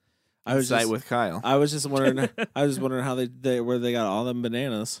that. Insight with Kyle. I was just wondering. I was wondering how where they got all them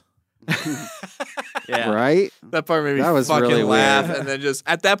bananas. Yeah, right. That part made me That was fucking really laugh, weird. and then just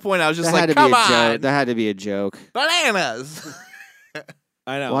at that point I was just That had like, to be "Come a on, joke. That had to be a joke. bananas!"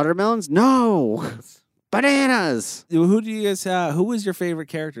 I know. Watermelons? No. Bananas. Who do you guys have? Who was your favorite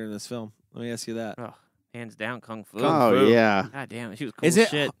character in this film? Let me ask you that. Oh, hands down, Kung Fu. Oh yeah. God damn it, she was cool Is as it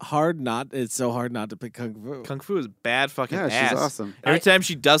shit. hard not? It's so hard not to pick Kung Fu. Kung Fu is bad fucking Yeah, ass. she's awesome. Every time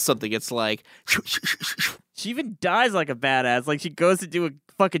she does something, it's like, She even dies like a badass. Like she goes to do a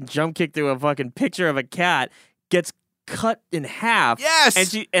fucking jump kick through a fucking picture of a cat, gets cut in half.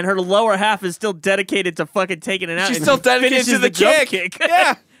 yes, And her lower half is still dedicated to fucking taking it out. she's and still dedicated finishes to the jump kick. kick.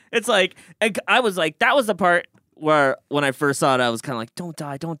 Yeah, It's like, I was like, that was the part where when I first saw it, I was kind of like, don't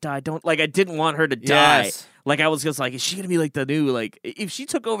die, don't die, don't. Like, I didn't want her to die. Yes. Like, I was just like, is she going to be like the new, like, if she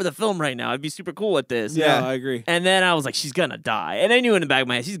took over the film right now, I'd be super cool with this. Yeah, I agree. And then I was like, she's going to die. And I knew in the back of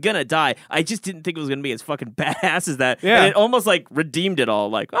my head, she's going to die. I just didn't think it was going to be as fucking badass as that. Yeah. And it almost, like, redeemed it all.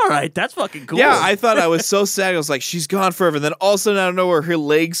 Like, all right, that's fucking cool. yeah. I thought I was so sad. I was like, she's gone forever. And then all of a sudden, out of nowhere, her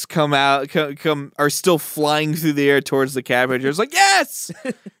legs are still flying through the air towards the cabbage. I was like, yes,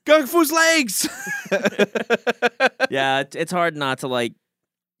 Kung Fu's legs. Yeah, it's hard not to like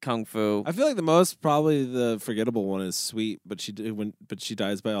Kung Fu. I feel like probably the forgettable one is Sweet, but she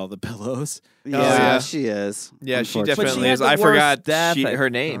dies by all the pillows. Yeah, she is. Yeah, she unfortunately. definitely had is. the I worst forgot death, her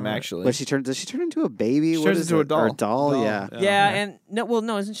name actually. But does she turn into a baby? She What turns is into a it? Or doll. doll? Yeah. Yeah, and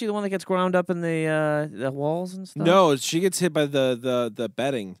isn't she the one that gets ground up in the walls and stuff? No, she gets hit by the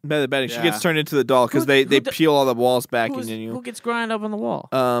bedding. By the bedding, she Yeah. gets turned into the doll because they peel all the walls back and Who you. gets ground up on the wall?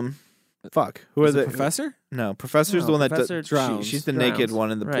 Fuck. Who are Is it the Professor? No, Professor's No, the one that Professor drowns. she's the naked Drowns.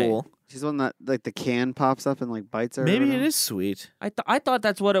 one in the Right. pool. She's the one that like the can pops up and like bites her. or Maybe it whatever. is Sweet. I thought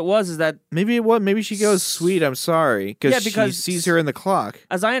that's what it was. Is that Maybe it was. Maybe she goes Sweet. I'm sorry Yeah, she because sees her in the clock.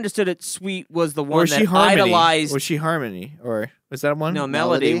 as I understood it, Sweet was the Or one is she that Harmony? idolized. Was she Harmony? Or was that one? No,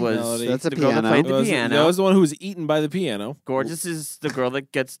 Melody was Melody. That's a the girl that piano. played That the was, piano. that was the one who was eaten by the piano. Gorgeous is the girl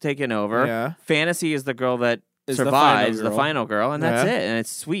that gets taken over. Yeah. Fantasy is the girl that Is the survives, final the girl. final girl, and that's Yeah. it. And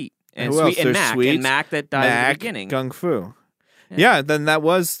it's Sweet. And Who Sweet else? and There's Mac. Sweet, And Mac that dies at Mac, the beginning. Kung Fu. Yeah. Yeah, then that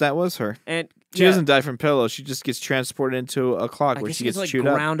was her. And She doesn't die from pillows. She just gets transported into a clock I where guess she she gets like chewed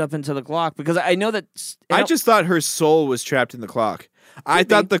up. ground up into the clock because I know that. I just thought her soul was trapped in the clock. I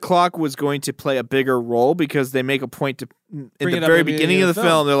thought the clock was going to play a bigger role because they make a point to in Bring the it up very at the beginning of the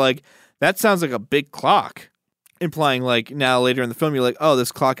film. They're like, "That sounds like a big clock," implying like now later in the film you're like, "Oh,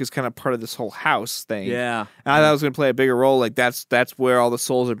 this clock is kind of part of this whole house thing." Yeah. And I thought it was going to play a bigger role. Like that's where all the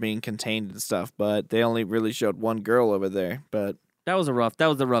souls are being contained and stuff. But they only really showed one girl over there. But That was a rough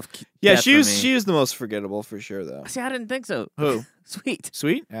death yeah, for she was me. the most forgettable for sure though. See, I didn't think so. Who? Sweet.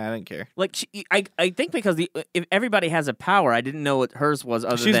 Sweet? I didn't care. Like I think because if everybody has a power, I didn't know what hers was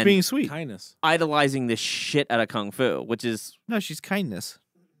other She's than being sweet. Kindness. idolizing the shit out of Kung Fu, which is No, she's kindness.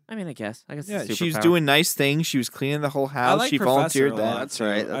 I mean, I guess. Yeah, it's a she was superpower. doing nice things. She was cleaning the whole I house. like She Professor volunteered a that. lot, That's too.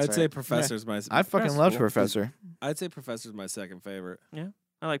 right, that's I'd say right. Professor's my. I fucking Professor's loved cool. Professor. I'd say Professor's my second favorite.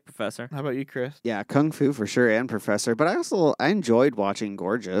 I like Professor. How about you, Chris? Yeah, Kung Fu for sure, and Professor. But I enjoyed watching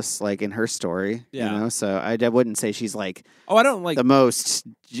Gorgeous, like in her story. Yeah. You know, so I wouldn't say she's like Oh, I don't like. the most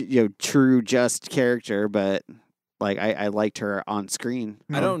true, just character, but like I liked her on screen.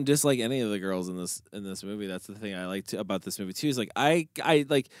 I don't dislike any of the girls in this movie. That's the thing I liked about this movie too. Is like I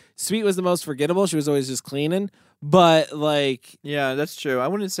like Sweet was the most forgettable. She was always just cleaning, but like. Yeah, that's true. I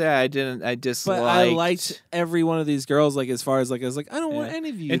wouldn't say I didn't. I disliked. But I liked every one of these girls. Like as far as like I was like I don't want Yeah. any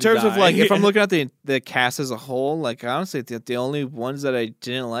of you. In to terms of die. like, if I'm looking at the cast as a whole, like honestly, the only ones that I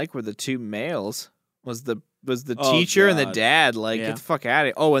didn't like were the two males. Was the Oh, teacher and the God. dad. Like, Yeah. get the fuck out of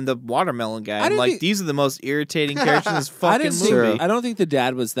here. Oh, and the watermelon guy. I I'm didn't like, think- these are the most irritating characters in this I fucking didn't think, movie. I don't think the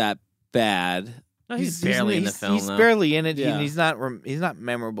dad was that bad. No, he's barely in the film. He's though. barely in it. Yeah. He's not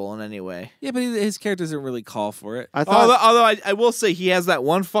memorable in any way. Yeah, but his character doesn't really call for it. I thought Although I will say he has that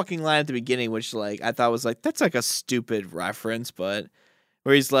one fucking line at the beginning, which like I thought was like that's like a stupid reference, but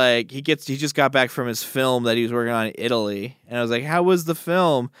where he's like he just got back from his film that he was working on in Italy, and I was like, how was the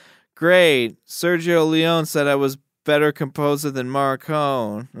film? Great. Sergio Leone said I was better composer than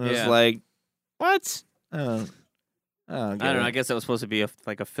Morricone. And I was Yeah. like, what? Oh, I don't know. I guess that was supposed to be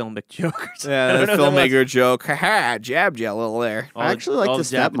like a filmic joke. Or something. I Yeah, don't the know what that was. filmmaker joke. Ha jabbed you a little there. All I the- actually like all the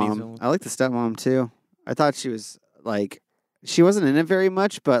Japanese stepmom. films. I like the stepmom too. I thought she was like she wasn't in it very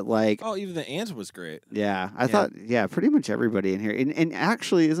much, but like Oh, even the aunt was great. yeah, I thought pretty much everybody in here. And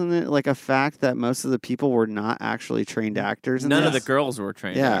actually, isn't it like a fact that most of the people were not actually trained actors? In None of the this? girls were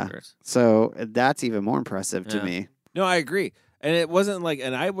trained Yeah. actors. So that's even more impressive to Yeah. me. No, I agree. And it wasn't like,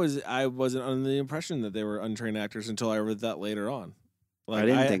 and I wasn't under the impression that they were untrained actors until I read that later on. Like, I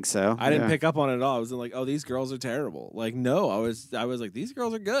didn't think so. I didn't Yeah. pick up on it at all. I wasn't like, oh, these girls are terrible. Like, no, I was like, these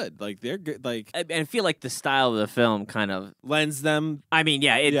girls are good. Like, they're good. Like, I feel like the style of the film kind of. lends them. I mean,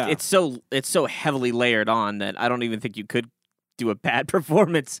 yeah, Yeah. it's so heavily layered on that I don't even think you could do a bad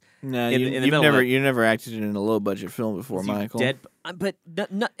performance. No, in the you've middle of never it. you never acted in a low budget film before, You Michael. Dead, but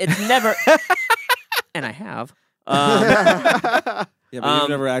no, it's never. And I have. Yeah, but you've Um,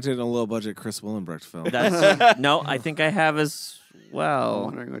 never acted in a low budget Chris Willenbrecht film. That's no. I think I have as I'm well.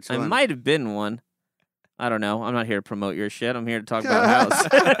 wondering which I one. might have been one. I don't know. I'm not here to promote your shit. I'm here to talk about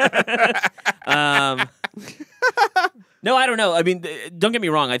House. No, I don't know. I mean, don't get me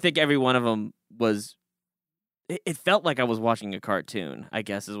wrong. I think every one of them was. It felt like I was watching a cartoon, I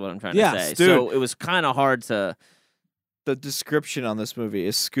guess is what I'm trying Yes, to say. dude. So it was kind of hard to. The description on this movie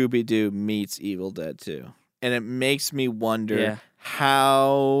is Scooby Doo meets Evil Dead 2. And it makes me wonder Yeah.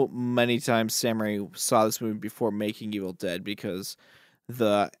 how many times Sam Raimi saw this movie before making Evil Dead, because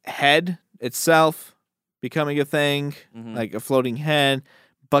the head itself becoming a thing, Mhm. like a floating head,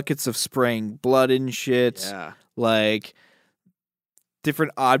 buckets of spraying blood and shit, Yeah. like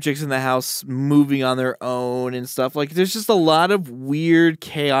different objects in the house moving on their own and stuff. Like, there's just a lot of weird,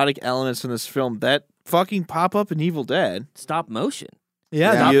 chaotic elements in this film that fucking pop up in Evil Dead. Stop motion.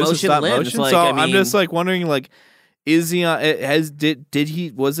 Yeah, Stop he uses motion stop lives. motion. Like, so I I'm just mean- like wondering, like, is he on? Did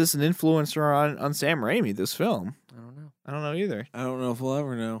he? Was this an influencer on Sam Raimi? This film? I don't know. I don't know either. I don't know if we'll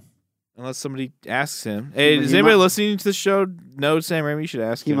ever know. Unless somebody asks him. Hey, He does anybody might- listening to the show know Sam Raimi? You should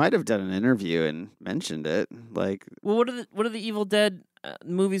ask He him. might have done an interview and mentioned it. Like Well, what are the Evil Dead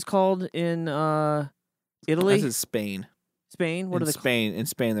movies called in Italy, That's in Spain. Spain? What in are they? Spain? In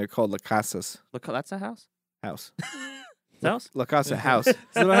Spain, they're called La Casas That's a house. House. House. La Casa House. Is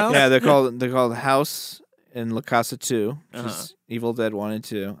it a house? Yeah, they're called House and La Casa 2, which Uh-huh. is Evil Dead 1 and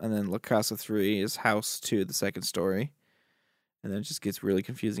 2, and then La Casa 3 is House 2, the second story. And then it just gets really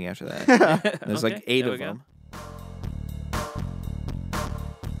confusing after that. There's Okay, like 8 there of we go. them.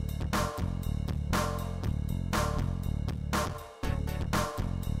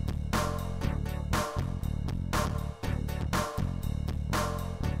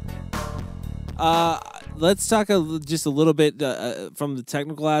 Let's talk just a little bit from the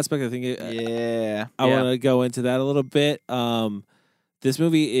technical aspect. I think Yeah. I Yeah. want to go into that a little bit. This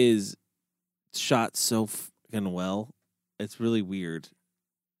movie is shot so fucking well. It's really weird.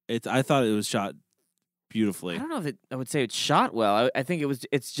 I thought it was shot beautifully. I don't know if I would say it's shot well. I think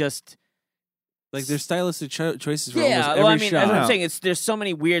it's just. Like there's stylistic choices for Yeah, almost every well, I mean, shot. as I'm saying, there's so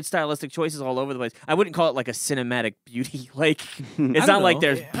many weird stylistic choices all over the place. I wouldn't call it like a cinematic beauty. Like it's don't not like know.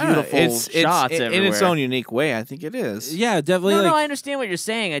 there's I don't know. beautiful shots in everywhere. its own unique way. I think it is. Yeah, definitely. No, like, I understand what you're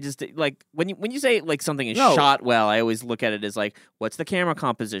saying. I just like when you say like something is No. shot well, I always look at it as like, what's the camera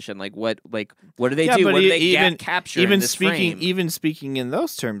composition? Like what do they Yeah, do? but What do they even capture? even in this speaking frame? even speaking in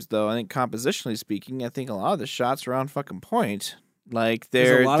those terms, though, I think compositionally speaking, I think a lot of the shots are on fucking point. Like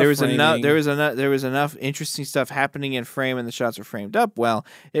There's a lot of there was framing. enough interesting stuff happening in frame, and the shots were framed up well.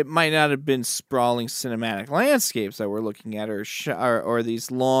 It might not have been sprawling cinematic landscapes that we're looking at, or these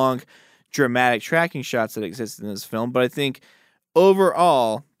long, dramatic tracking shots that exist in this film. But I think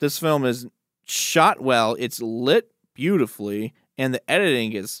overall, this film is shot well. It's lit beautifully, and the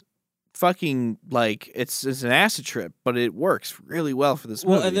editing is fucking like it's an acid trip, but it works really well for this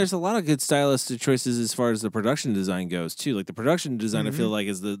movie. Well, and there's a lot of good stylistic choices as far as the production design goes too. Like the production design, I feel like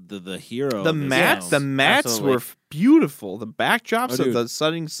is the hero. The of this mats, the film. mats Absolutely. were beautiful. The backdrops Oh, of dude. the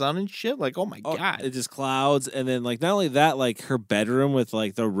setting sun and shit. Like, oh my Oh, god, it just clouds, and then like not only that, like her bedroom with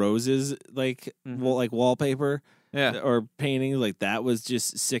like the roses, like like wallpaper, yeah. or painting, like that was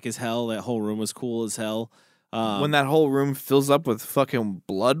just sick as hell. That whole room was cool as hell. When that whole room fills up with fucking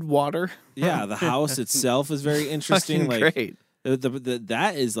blood water. Yeah, the house itself is very interesting. Fucking Like great.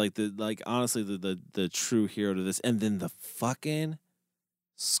 that is like honestly the true hero to this, and then the fucking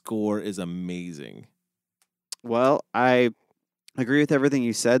score is amazing. Well, I agree with everything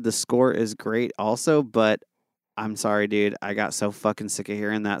you said. The score is great also, but I'm sorry, dude. I got so fucking sick of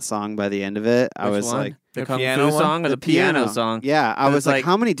hearing that song by the end of it. I Which was one? like, the The Kung piano Fu one? song or the piano song? Yeah, I It's was like, like-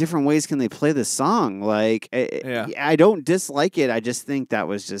 how many different ways can they play this song? Like, Yeah. I don't dislike it. I just think that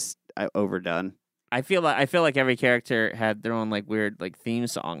was just overdone. I feel like every character had their own like weird like theme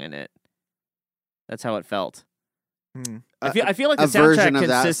song in it. That's how it felt. I feel like the a version soundtrack of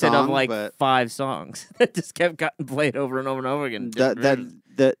that consisted of song, like but- 5 songs that just kept getting played over and over and over again.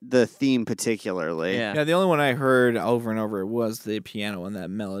 The theme particularly. Yeah. Yeah, the only one I heard over and over was the piano and that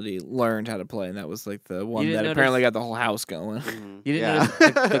melody learned how to play, and that was like the one didn't that notice- apparently got the whole house going. You didn't Yeah.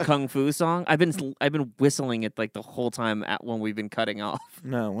 notice the Kung Fu song? I've been whistling it like the whole time when we've been cutting off.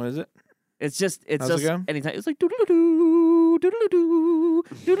 No, what is it? It's just How's it go? anytime it's like doodle doo doodle doo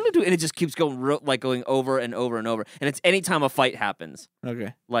doodle doo, and it just keeps going going over and over and over. And it's anytime a fight happens,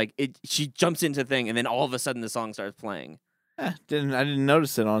 Okay. like she jumps into thing, and then all of a sudden the song starts playing. I didn't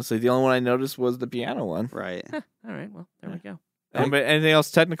notice it, honestly. The only one I noticed was the piano one. Right. All right, well there we go. But anything else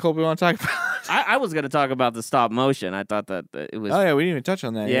technical we want to talk about? I was going to talk about the stop motion. I thought that it was. Oh yeah, we didn't even touch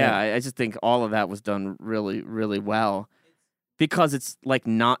on that. Yeah, I just think all of that was done really, really well because it's like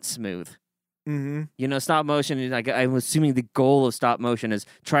not smooth. Mm-hmm. You know, stop motion. Like I'm assuming the goal of stop motion is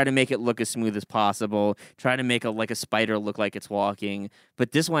try to make it look as smooth as possible. Try to make a spider look like it's walking.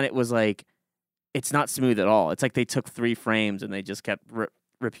 But this one, it was like it's not smooth at all. It's like they took 3 frames and they just kept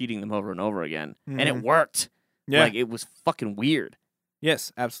repeating them over and over again, and it worked. Yeah. Like it was fucking weird.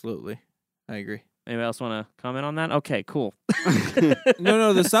 Yes, absolutely. I agree. Anybody else want to comment on that? Okay, cool.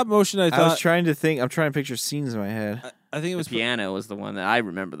 No, the stop motion. I I thought was trying to think. I'm trying to picture scenes in my head. I think it The was piano was the one that I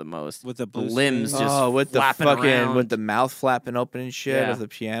remember the most. with the The blue limbs screen. just with the flapping fucking around. with the mouth flapping open and shit Yeah. of the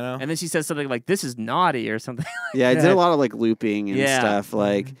piano. And then she says something like, "This is naughty" or something. Yeah, I did a lot of like looping and Yeah. stuff.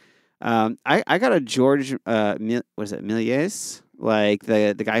 Like, I got a George was it Méliès? Like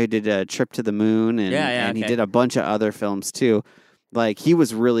the guy who did a Trip to the Moon, and and he okay. did a bunch of other films too. Like he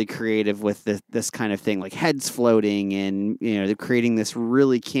was really creative with this kind of thing, like heads floating and creating this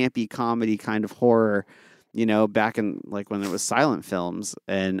really campy comedy kind of horror. Back in like when it was silent films,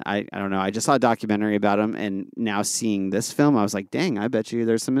 and I don't know. I just saw a documentary about him, and now seeing this film, I was like, dang, I bet you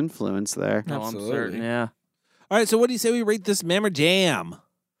there's some influence there. No, I'm Absolutely. certain. Yeah, All right, so what do you say we rate this Mammer Jam?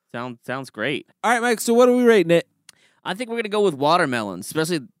 sounds great. All right, Mike. So what are we rating it? I think we're gonna go with watermelons,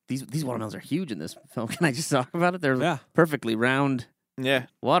 especially these watermelons are huge in this film. Can I just talk about it? They're Yeah. perfectly round Yeah,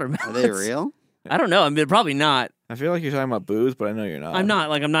 watermelons. Are they real? I don't know. I mean, probably not. I feel like you're talking about booze, but I know you're not. I'm not.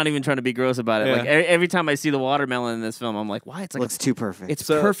 Like, I'm not even trying to be gross about it. Yeah. Like every time I see the watermelon in this film, I'm like, why? It's like Looks too perfect. it's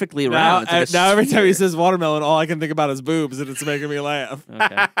So- perfectly Now, round. It's like a now every time he sphere. says watermelon, all I can think about is boobs, and it's making me laugh.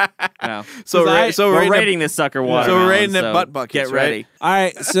 Okay. Wow. So, So We're rating rating this sucker watermelon. we're rating it so butt buckets, Get ready. All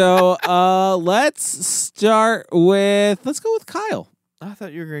right, so let's start with let's go with Kyle. I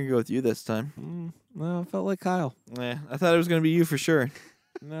thought you were going to go with you this time. No, I felt like Kyle. Yeah, I thought it was going to be you for sure.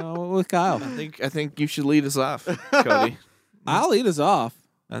 No, with Kyle. I think you should lead us off, Cody. I'll lead us off.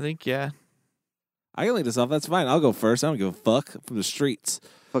 I think yeah. I can lead us off. That's fine. I'll go first. I don't give a fuck from the streets.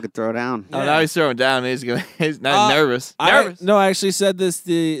 Fucking throw down. Oh, now he's throwing down. He's now nervous. I actually said this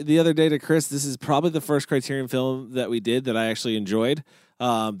the other day to Chris. This is probably the first Criterion film that we did that I actually enjoyed.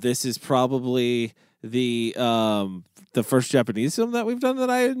 This is probably the first Japanese film that we've done that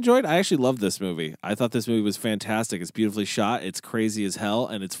I enjoyed. I actually loved this movie. I thought this movie was fantastic. It's beautifully shot. It's crazy as hell,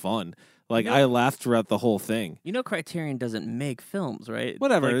 and it's fun. Like I laughed throughout the whole thing. You know, Criterion doesn't make films, right?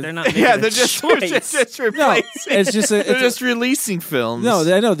 Whatever. Like, they're not making Yeah, a they're just choice. No, replacing. it's just they're just releasing films. No,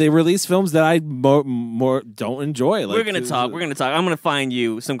 I know they release films that I more don't enjoy. Like, We're gonna talk. I'm gonna find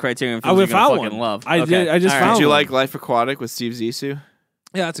you some Criterion I films would you're gonna found fucking one. love. I Okay. did. I just All found Did you one. like Life Aquatic with Steve Zissou?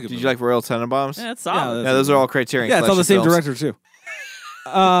 Yeah, that's a good. Did movie. you like Royal Tenenbaums? Yeah, that's solid. Yeah, those are all Criterion. Yeah, it's all the same Collection director too.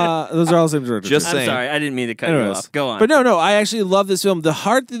 Those are all the same director. Just I'm saying. sorry, I didn't mean to cut you Anyways. off. Go on. But no, I actually love this film.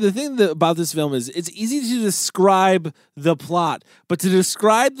 The thing about this film is it's easy to describe the plot, but to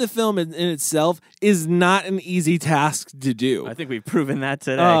describe the film in itself is not an easy task to do. I think we've proven that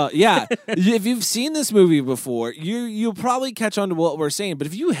today. Yeah, if you've seen this movie before, you'll probably catch on to what we're saying. But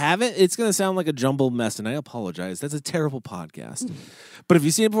if you haven't, it's going to sound like a jumbled mess, and I apologize. That's a terrible podcast. But if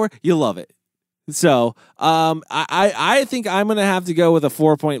you've seen it before, you'll love it. So I think I'm going to have to go with a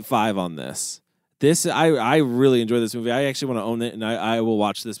 4.5 on this. I really enjoy this movie. I actually want to own it, and I will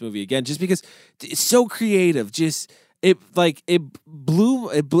watch this movie again just because it's so creative. Just it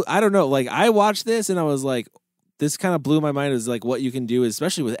blew. I don't know. Like I watched this and I was like, this kind of blew my mind as like what you can do,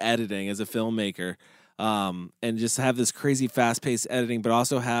 especially with editing as a filmmaker, and just have this crazy fast paced editing, but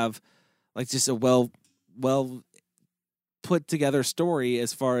also have like just a well put together story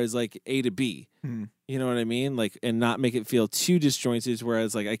as far as like A to B. You know what I mean? Like, and not make it feel too disjointed,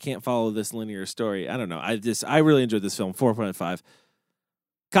 whereas like I can't follow this linear story. I don't know. I really enjoyed this film. 4.5.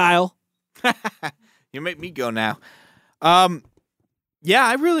 Kyle. You make me go now. Yeah,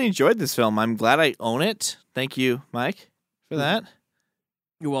 I really enjoyed this film. I'm glad I own it. Thank you, Mike, for that.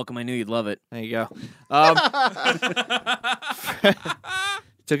 You're welcome. I knew you'd love it. There you go.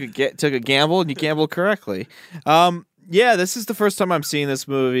 Took a gamble, and you gambled correctly. Yeah, this is the first time I'm seeing this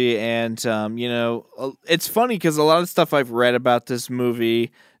movie, and you know, it's funny because a lot of stuff I've read about this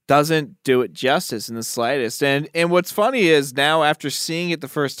movie doesn't do it justice in the slightest. And what's funny is now after seeing it the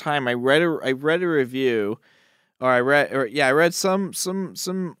first time, I read a review, or I read some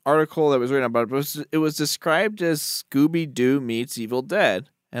article that was written about it. It was described as Scooby-Doo meets Evil Dead,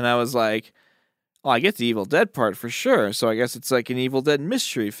 and I was like, oh, I get the Evil Dead part for sure. So I guess it's like an Evil Dead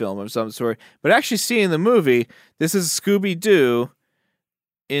mystery film of some sort. But actually seeing the movie, this is Scooby-Doo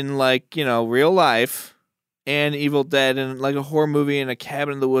in like, you know, real life and Evil Dead and like a horror movie in a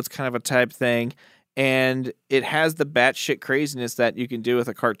cabin in the woods kind of a type thing. And it has the batshit craziness that you can do with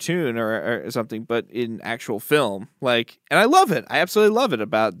a cartoon or something, but in actual film. Like, and I love it. I absolutely love it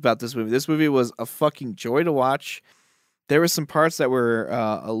about this movie. This movie was a fucking joy to watch. There were some parts that were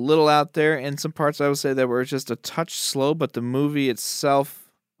a little out there, and some parts I would say that were just a touch slow, but the movie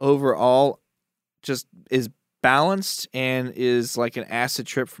itself overall just is balanced and is like an acid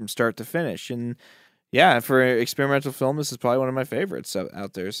trip from start to finish. And yeah, for experimental film, this is probably one of my favorites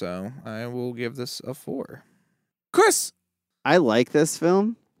out there, so I will give this a 4. Chris. I like this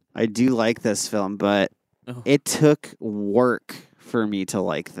film. I do like this film, but it took work for me to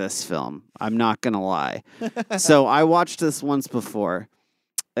like this film. I'm not gonna lie. So I watched this once before.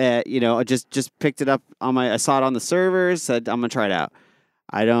 You know, I just picked it up on I saw it on the servers, said I'm gonna try it out.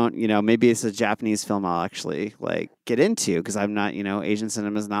 I don't, you know, maybe it's a Japanese film I'll actually like get into because I'm not, you know, Asian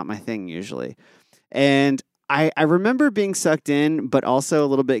cinema is not my thing usually. And I remember being sucked in, but also a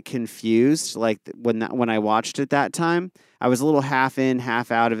little bit confused. Like when I watched it that time, I was a little half in,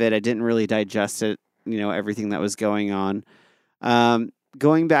 half out of it. I didn't really digest it, you know, everything that was going on.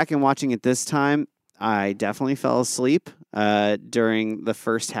 Going back and watching it this time, I definitely fell asleep during the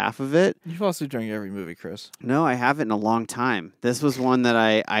first half of it. You fall asleep during every movie, Chris. No, I haven't in a long time. This was one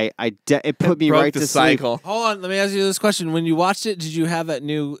that it put me Broke right the to cycle. sleep. Hold on, let me ask you this question. When you watched it, did you have that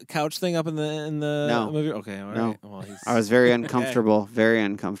new couch thing up in the No. movie? Okay, all right. No. Well, I was very uncomfortable, very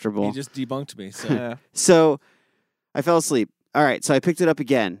uncomfortable. He just debunked me. So So I fell asleep. All right, so I picked it up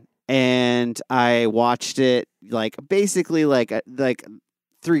again and I watched it like basically like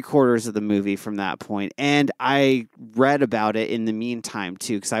 3/4 of the movie from that point. And I read about it in the meantime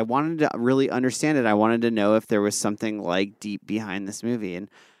too, because I wanted to really understand it. I wanted to know if there was something like deep behind this movie. And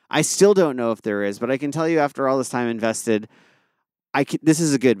I still don't know if there is, but I can tell you after all this time invested, this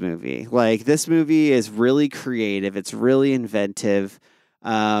is a good movie. Like this movie is really creative. It's really inventive.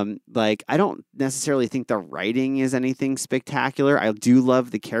 Like I don't necessarily think the writing is anything spectacular. I do love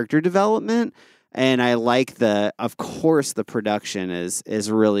the character development. And I like of course, the production is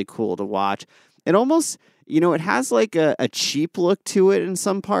really cool to watch. It almost, you know, it has like a cheap look to it in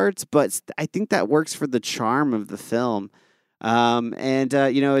some parts, but I think that works for the charm of the film. And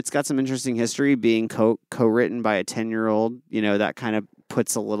you know, it's got some interesting history being co-written by a 10-year-old, you know, that kind of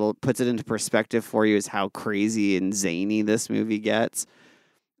puts it into perspective for you as how crazy and zany this movie gets.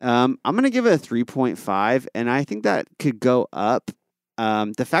 I'm going to give it a 3.5, and I think that could go up.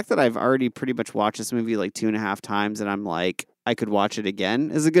 The fact that I've already pretty much watched this movie like 2.5 times, and I'm like, I could watch it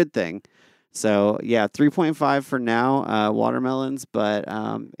again, is a good thing. So yeah, 3.5 for now, Watermelons. But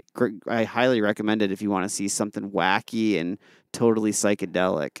I highly recommend it if you want to see something wacky and totally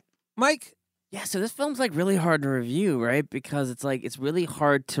psychedelic. Mike? Yeah, so this film's like really hard to review, right? Because it's like it's really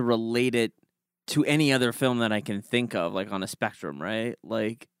hard to relate it to any other film that I can think of, like on a spectrum, right?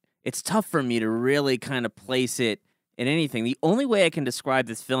 Like it's tough for me to really kind of place it in anything. The only way I can describe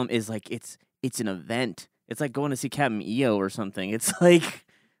this film is like it's an event. It's like going to see Captain EO or something. It's like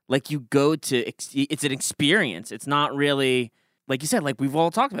you go to it's an experience. It's not really like you said, like we've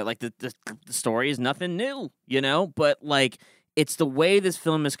all talked about, like the story is nothing new, you know, but like it's the way this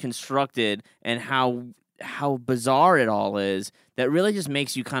film is constructed and how bizarre it all is that really just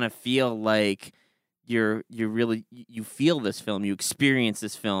makes you kind of feel like you feel this film, you experience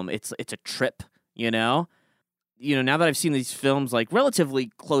this film. It's a trip, you know. Now that I've seen these films like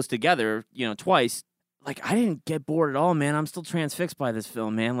relatively close together, twice, like I didn't get bored at all, man. I'm still transfixed by this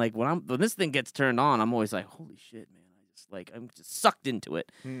film, man. Like when this thing gets turned on, I'm always like, holy shit, man. I'm just sucked into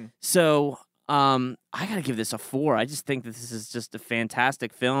it. So I gotta give this a 4. I just think that this is just a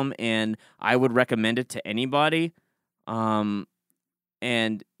fantastic film, and I would recommend it to anybody.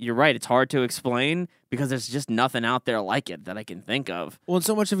 And you're right, it's hard to explain because there's just nothing out there like it that I can think of. Well, and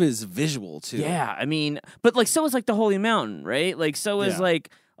so much of it is visual too. Yeah, I mean, but like so is like The Holy Mountain, right? Like so is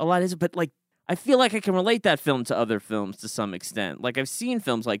like a lot of, but like I feel like I can relate that film to other films to some extent. Like I've seen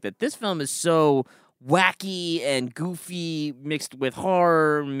films like that. This film is so wacky and goofy, mixed with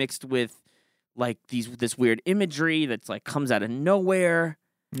horror, mixed with like this weird imagery that's like comes out of nowhere.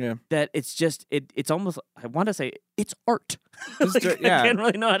 Yeah, that it's just it's almost, I want to say it's art. I can't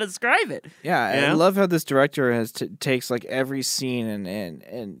really know how to describe it. Yeah, I love how this director has takes like every scene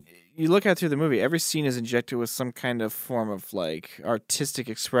and you look at through the movie, every scene is injected with some kind of form of like artistic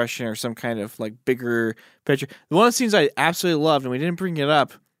expression or some kind of like bigger picture. One of the scenes I absolutely loved, and we didn't bring it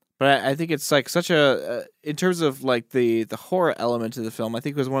up, but I think it's like such a in terms of like the horror element of the film, I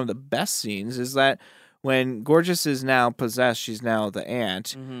think it was one of the best scenes, is that when Gorgeous is now possessed, she's now the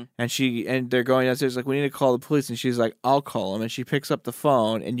aunt, and they're going downstairs like, we need to call the police, and she's like, I'll call them, and she picks up the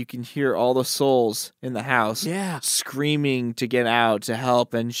phone, and you can hear all the souls in the house screaming to get out to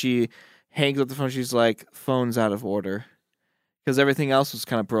help, and she hangs up the phone. She's like, phone's out of order, because everything else was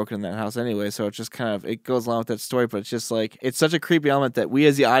kind of broken in that house anyway. So it just kind of it goes along with that story, but it's just like it's such a creepy element that we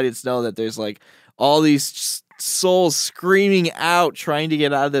as the audience know that there's like all these souls screaming out trying to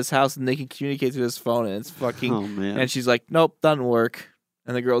get out of this house, and they can communicate through this phone, and it's fucking and she's like, nope, doesn't work,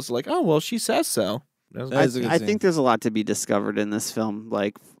 and the girl's like, oh well, she says so. I think there's a lot to be discovered in this film,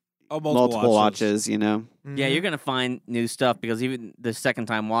 like multiple watches, Yeah, you're gonna find new stuff because even the second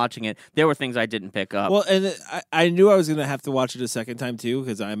time watching it, there were things I didn't pick up. Well, and I knew I was gonna have to watch it a second time too,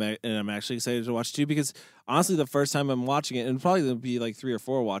 because I'm actually excited to watch it too, because honestly, the first time I'm watching it, and probably gonna be like 3 or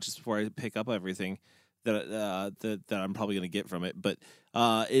 4 watches before I pick up everything that I'm probably going to get from it, but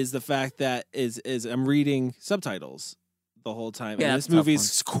is the fact that is I'm reading subtitles the whole time. Yeah, and this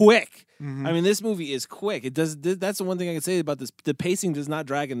movie's quick. I mean, this movie is quick. It does. That's the one thing I can say about this. The pacing does not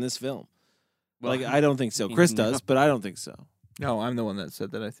drag in this film. Well, like I don't think so. Chris does, but I don't think so. No, I'm the one that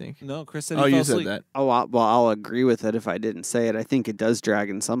said that, I think. No, Chris said he fell you asleep. said that. Oh, well, I'll agree with it if I didn't say it. I think it does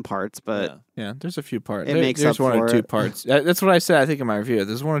drag in some parts, but yeah, there's a few parts. There's up one for or two it. parts. That's what I said, I think, in my review.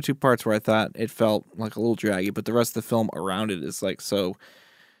 There's 1 or 2 parts where I thought it felt like a little draggy, but the rest of the film around it is like so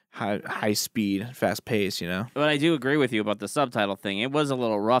high speed, fast pace, But I do agree with you about the subtitle thing. It was a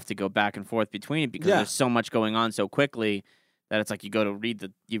little rough to go back and forth between it because there's so much going on so quickly that it's like you go to read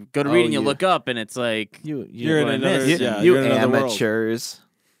and you look up and it's like you're in another you amateurs. World.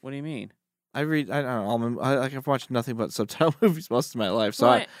 What do you mean? I don't know. I've watched nothing but subtitle movies most of my life, so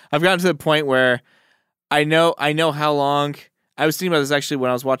I've gotten to the point where I know how long. I was thinking about this actually when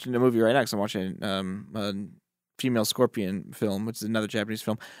I was watching the movie right now, because I'm watching a Female Scorpion film, which is another Japanese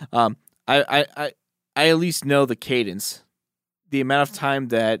film. I at least know the cadence, the amount of time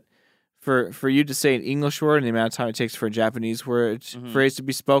that for you to say an English word and the amount of time it takes for a Japanese word phrase to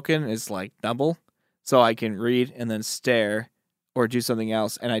be spoken is like double. So I can read and then stare or do something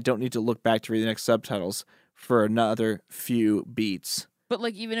else, and I don't need to look back to read the next subtitles for another few beats. But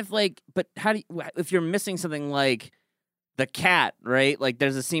like, even if like, but how do you, if you're missing something like the cat, right? Like,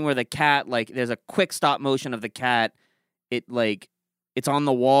 there's a scene where the cat, like, there's a quick stop motion of the cat. It like, it's on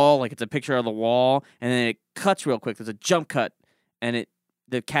the wall, like it's a picture of the wall, and then it cuts real quick. There's a jump cut, and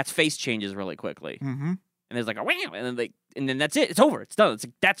the cat's face changes really quickly. Mm-hmm. And there's like a wham, and then that's it. It's over. It's done. It's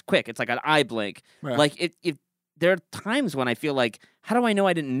like, that's quick. It's like an eye blink. Right. Like there are times when I feel like, how do I know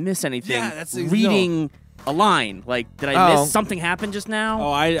I didn't miss anything? Yeah, that's reading a line. Like, did I Oh. miss something happen just now?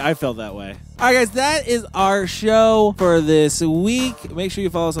 Oh, I felt that way. All right, guys, that is our show for this week. Make sure you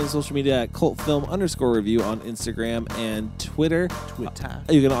follow us on social media at cultfilm_review on Instagram and Twitter.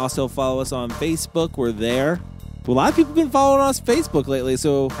 You can also follow us on Facebook. We're there. Well, a lot of people have been following us on Facebook lately,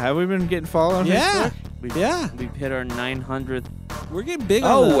 so Have we been getting followed on yeah, Facebook? yeah, We've hit our 900th. we're getting big.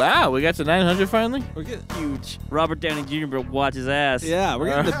 on Oh, the, wow. We got to 900 finally? we're getting Huge. Robert Downey Jr. better watch his ass. yeah, we're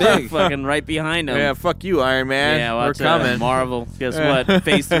getting the big. Fucking right behind him. Yeah, fuck you, Iron Man. Yeah, We're watch coming. Marvel. Guess Yeah. what?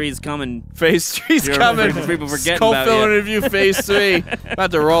 Phase 3 is coming. Phase 3's You're coming. people forgetting Cult about Film you. Review Phase 3. About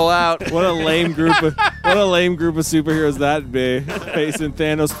to roll out. What a lame group of superheroes that'd be facing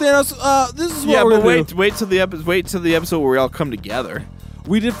Thanos. Thanos, this is what Yeah, we're but gonna do. wait till the episode where we all come together.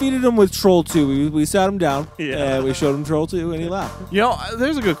 We defeated him with Troll 2. We sat him down Yeah. and we showed him Troll 2 and he laughed. You know,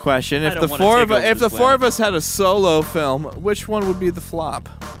 there's a good question. I If don't the wanna four take of over if the this four of planet. us had a solo film, which one would be the flop?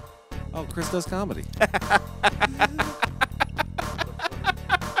 Oh, Chris does comedy.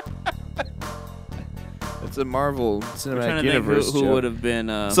 It's a Marvel I'm trying Cinematic to think Universe. who joke. would have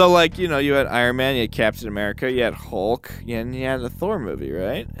been. So, like, you know, you had Iron Man, you had Captain America, you had Hulk, and you had a Thor movie,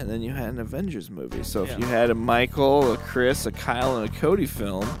 right? And then you had an Avengers movie. So if you had a Michael, a Chris, a Kyle, and a Cody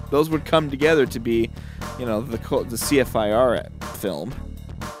film, those would come together to be, you know, the CFIR film.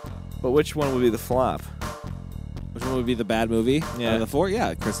 But which one would be the flop? Which one would be the bad movie? Yeah. The 4?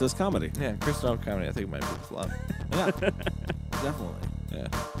 Yeah, Chris does comedy. Yeah, Chris Down Comedy, I think might be the flop. Yeah, definitely. Yeah.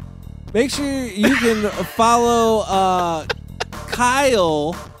 Make sure you can follow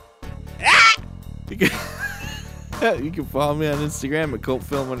Kyle. You can follow me on Instagram at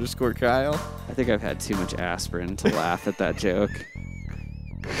cultfilm_Kyle. I think I've had too much aspirin to laugh at that joke.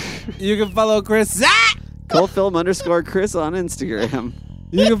 You can follow Chris. Cultfilm_Chris on Instagram.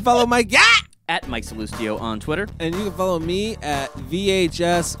 You can follow Mike. At Mike Salustio on Twitter. And you can follow me at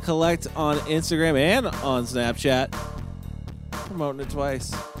VHS Collect on Instagram and on Snapchat. Promoting it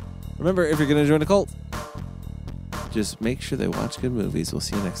twice. Remember, if you're going to join a cult, just make sure they watch good movies. We'll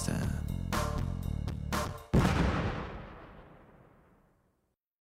see you next time.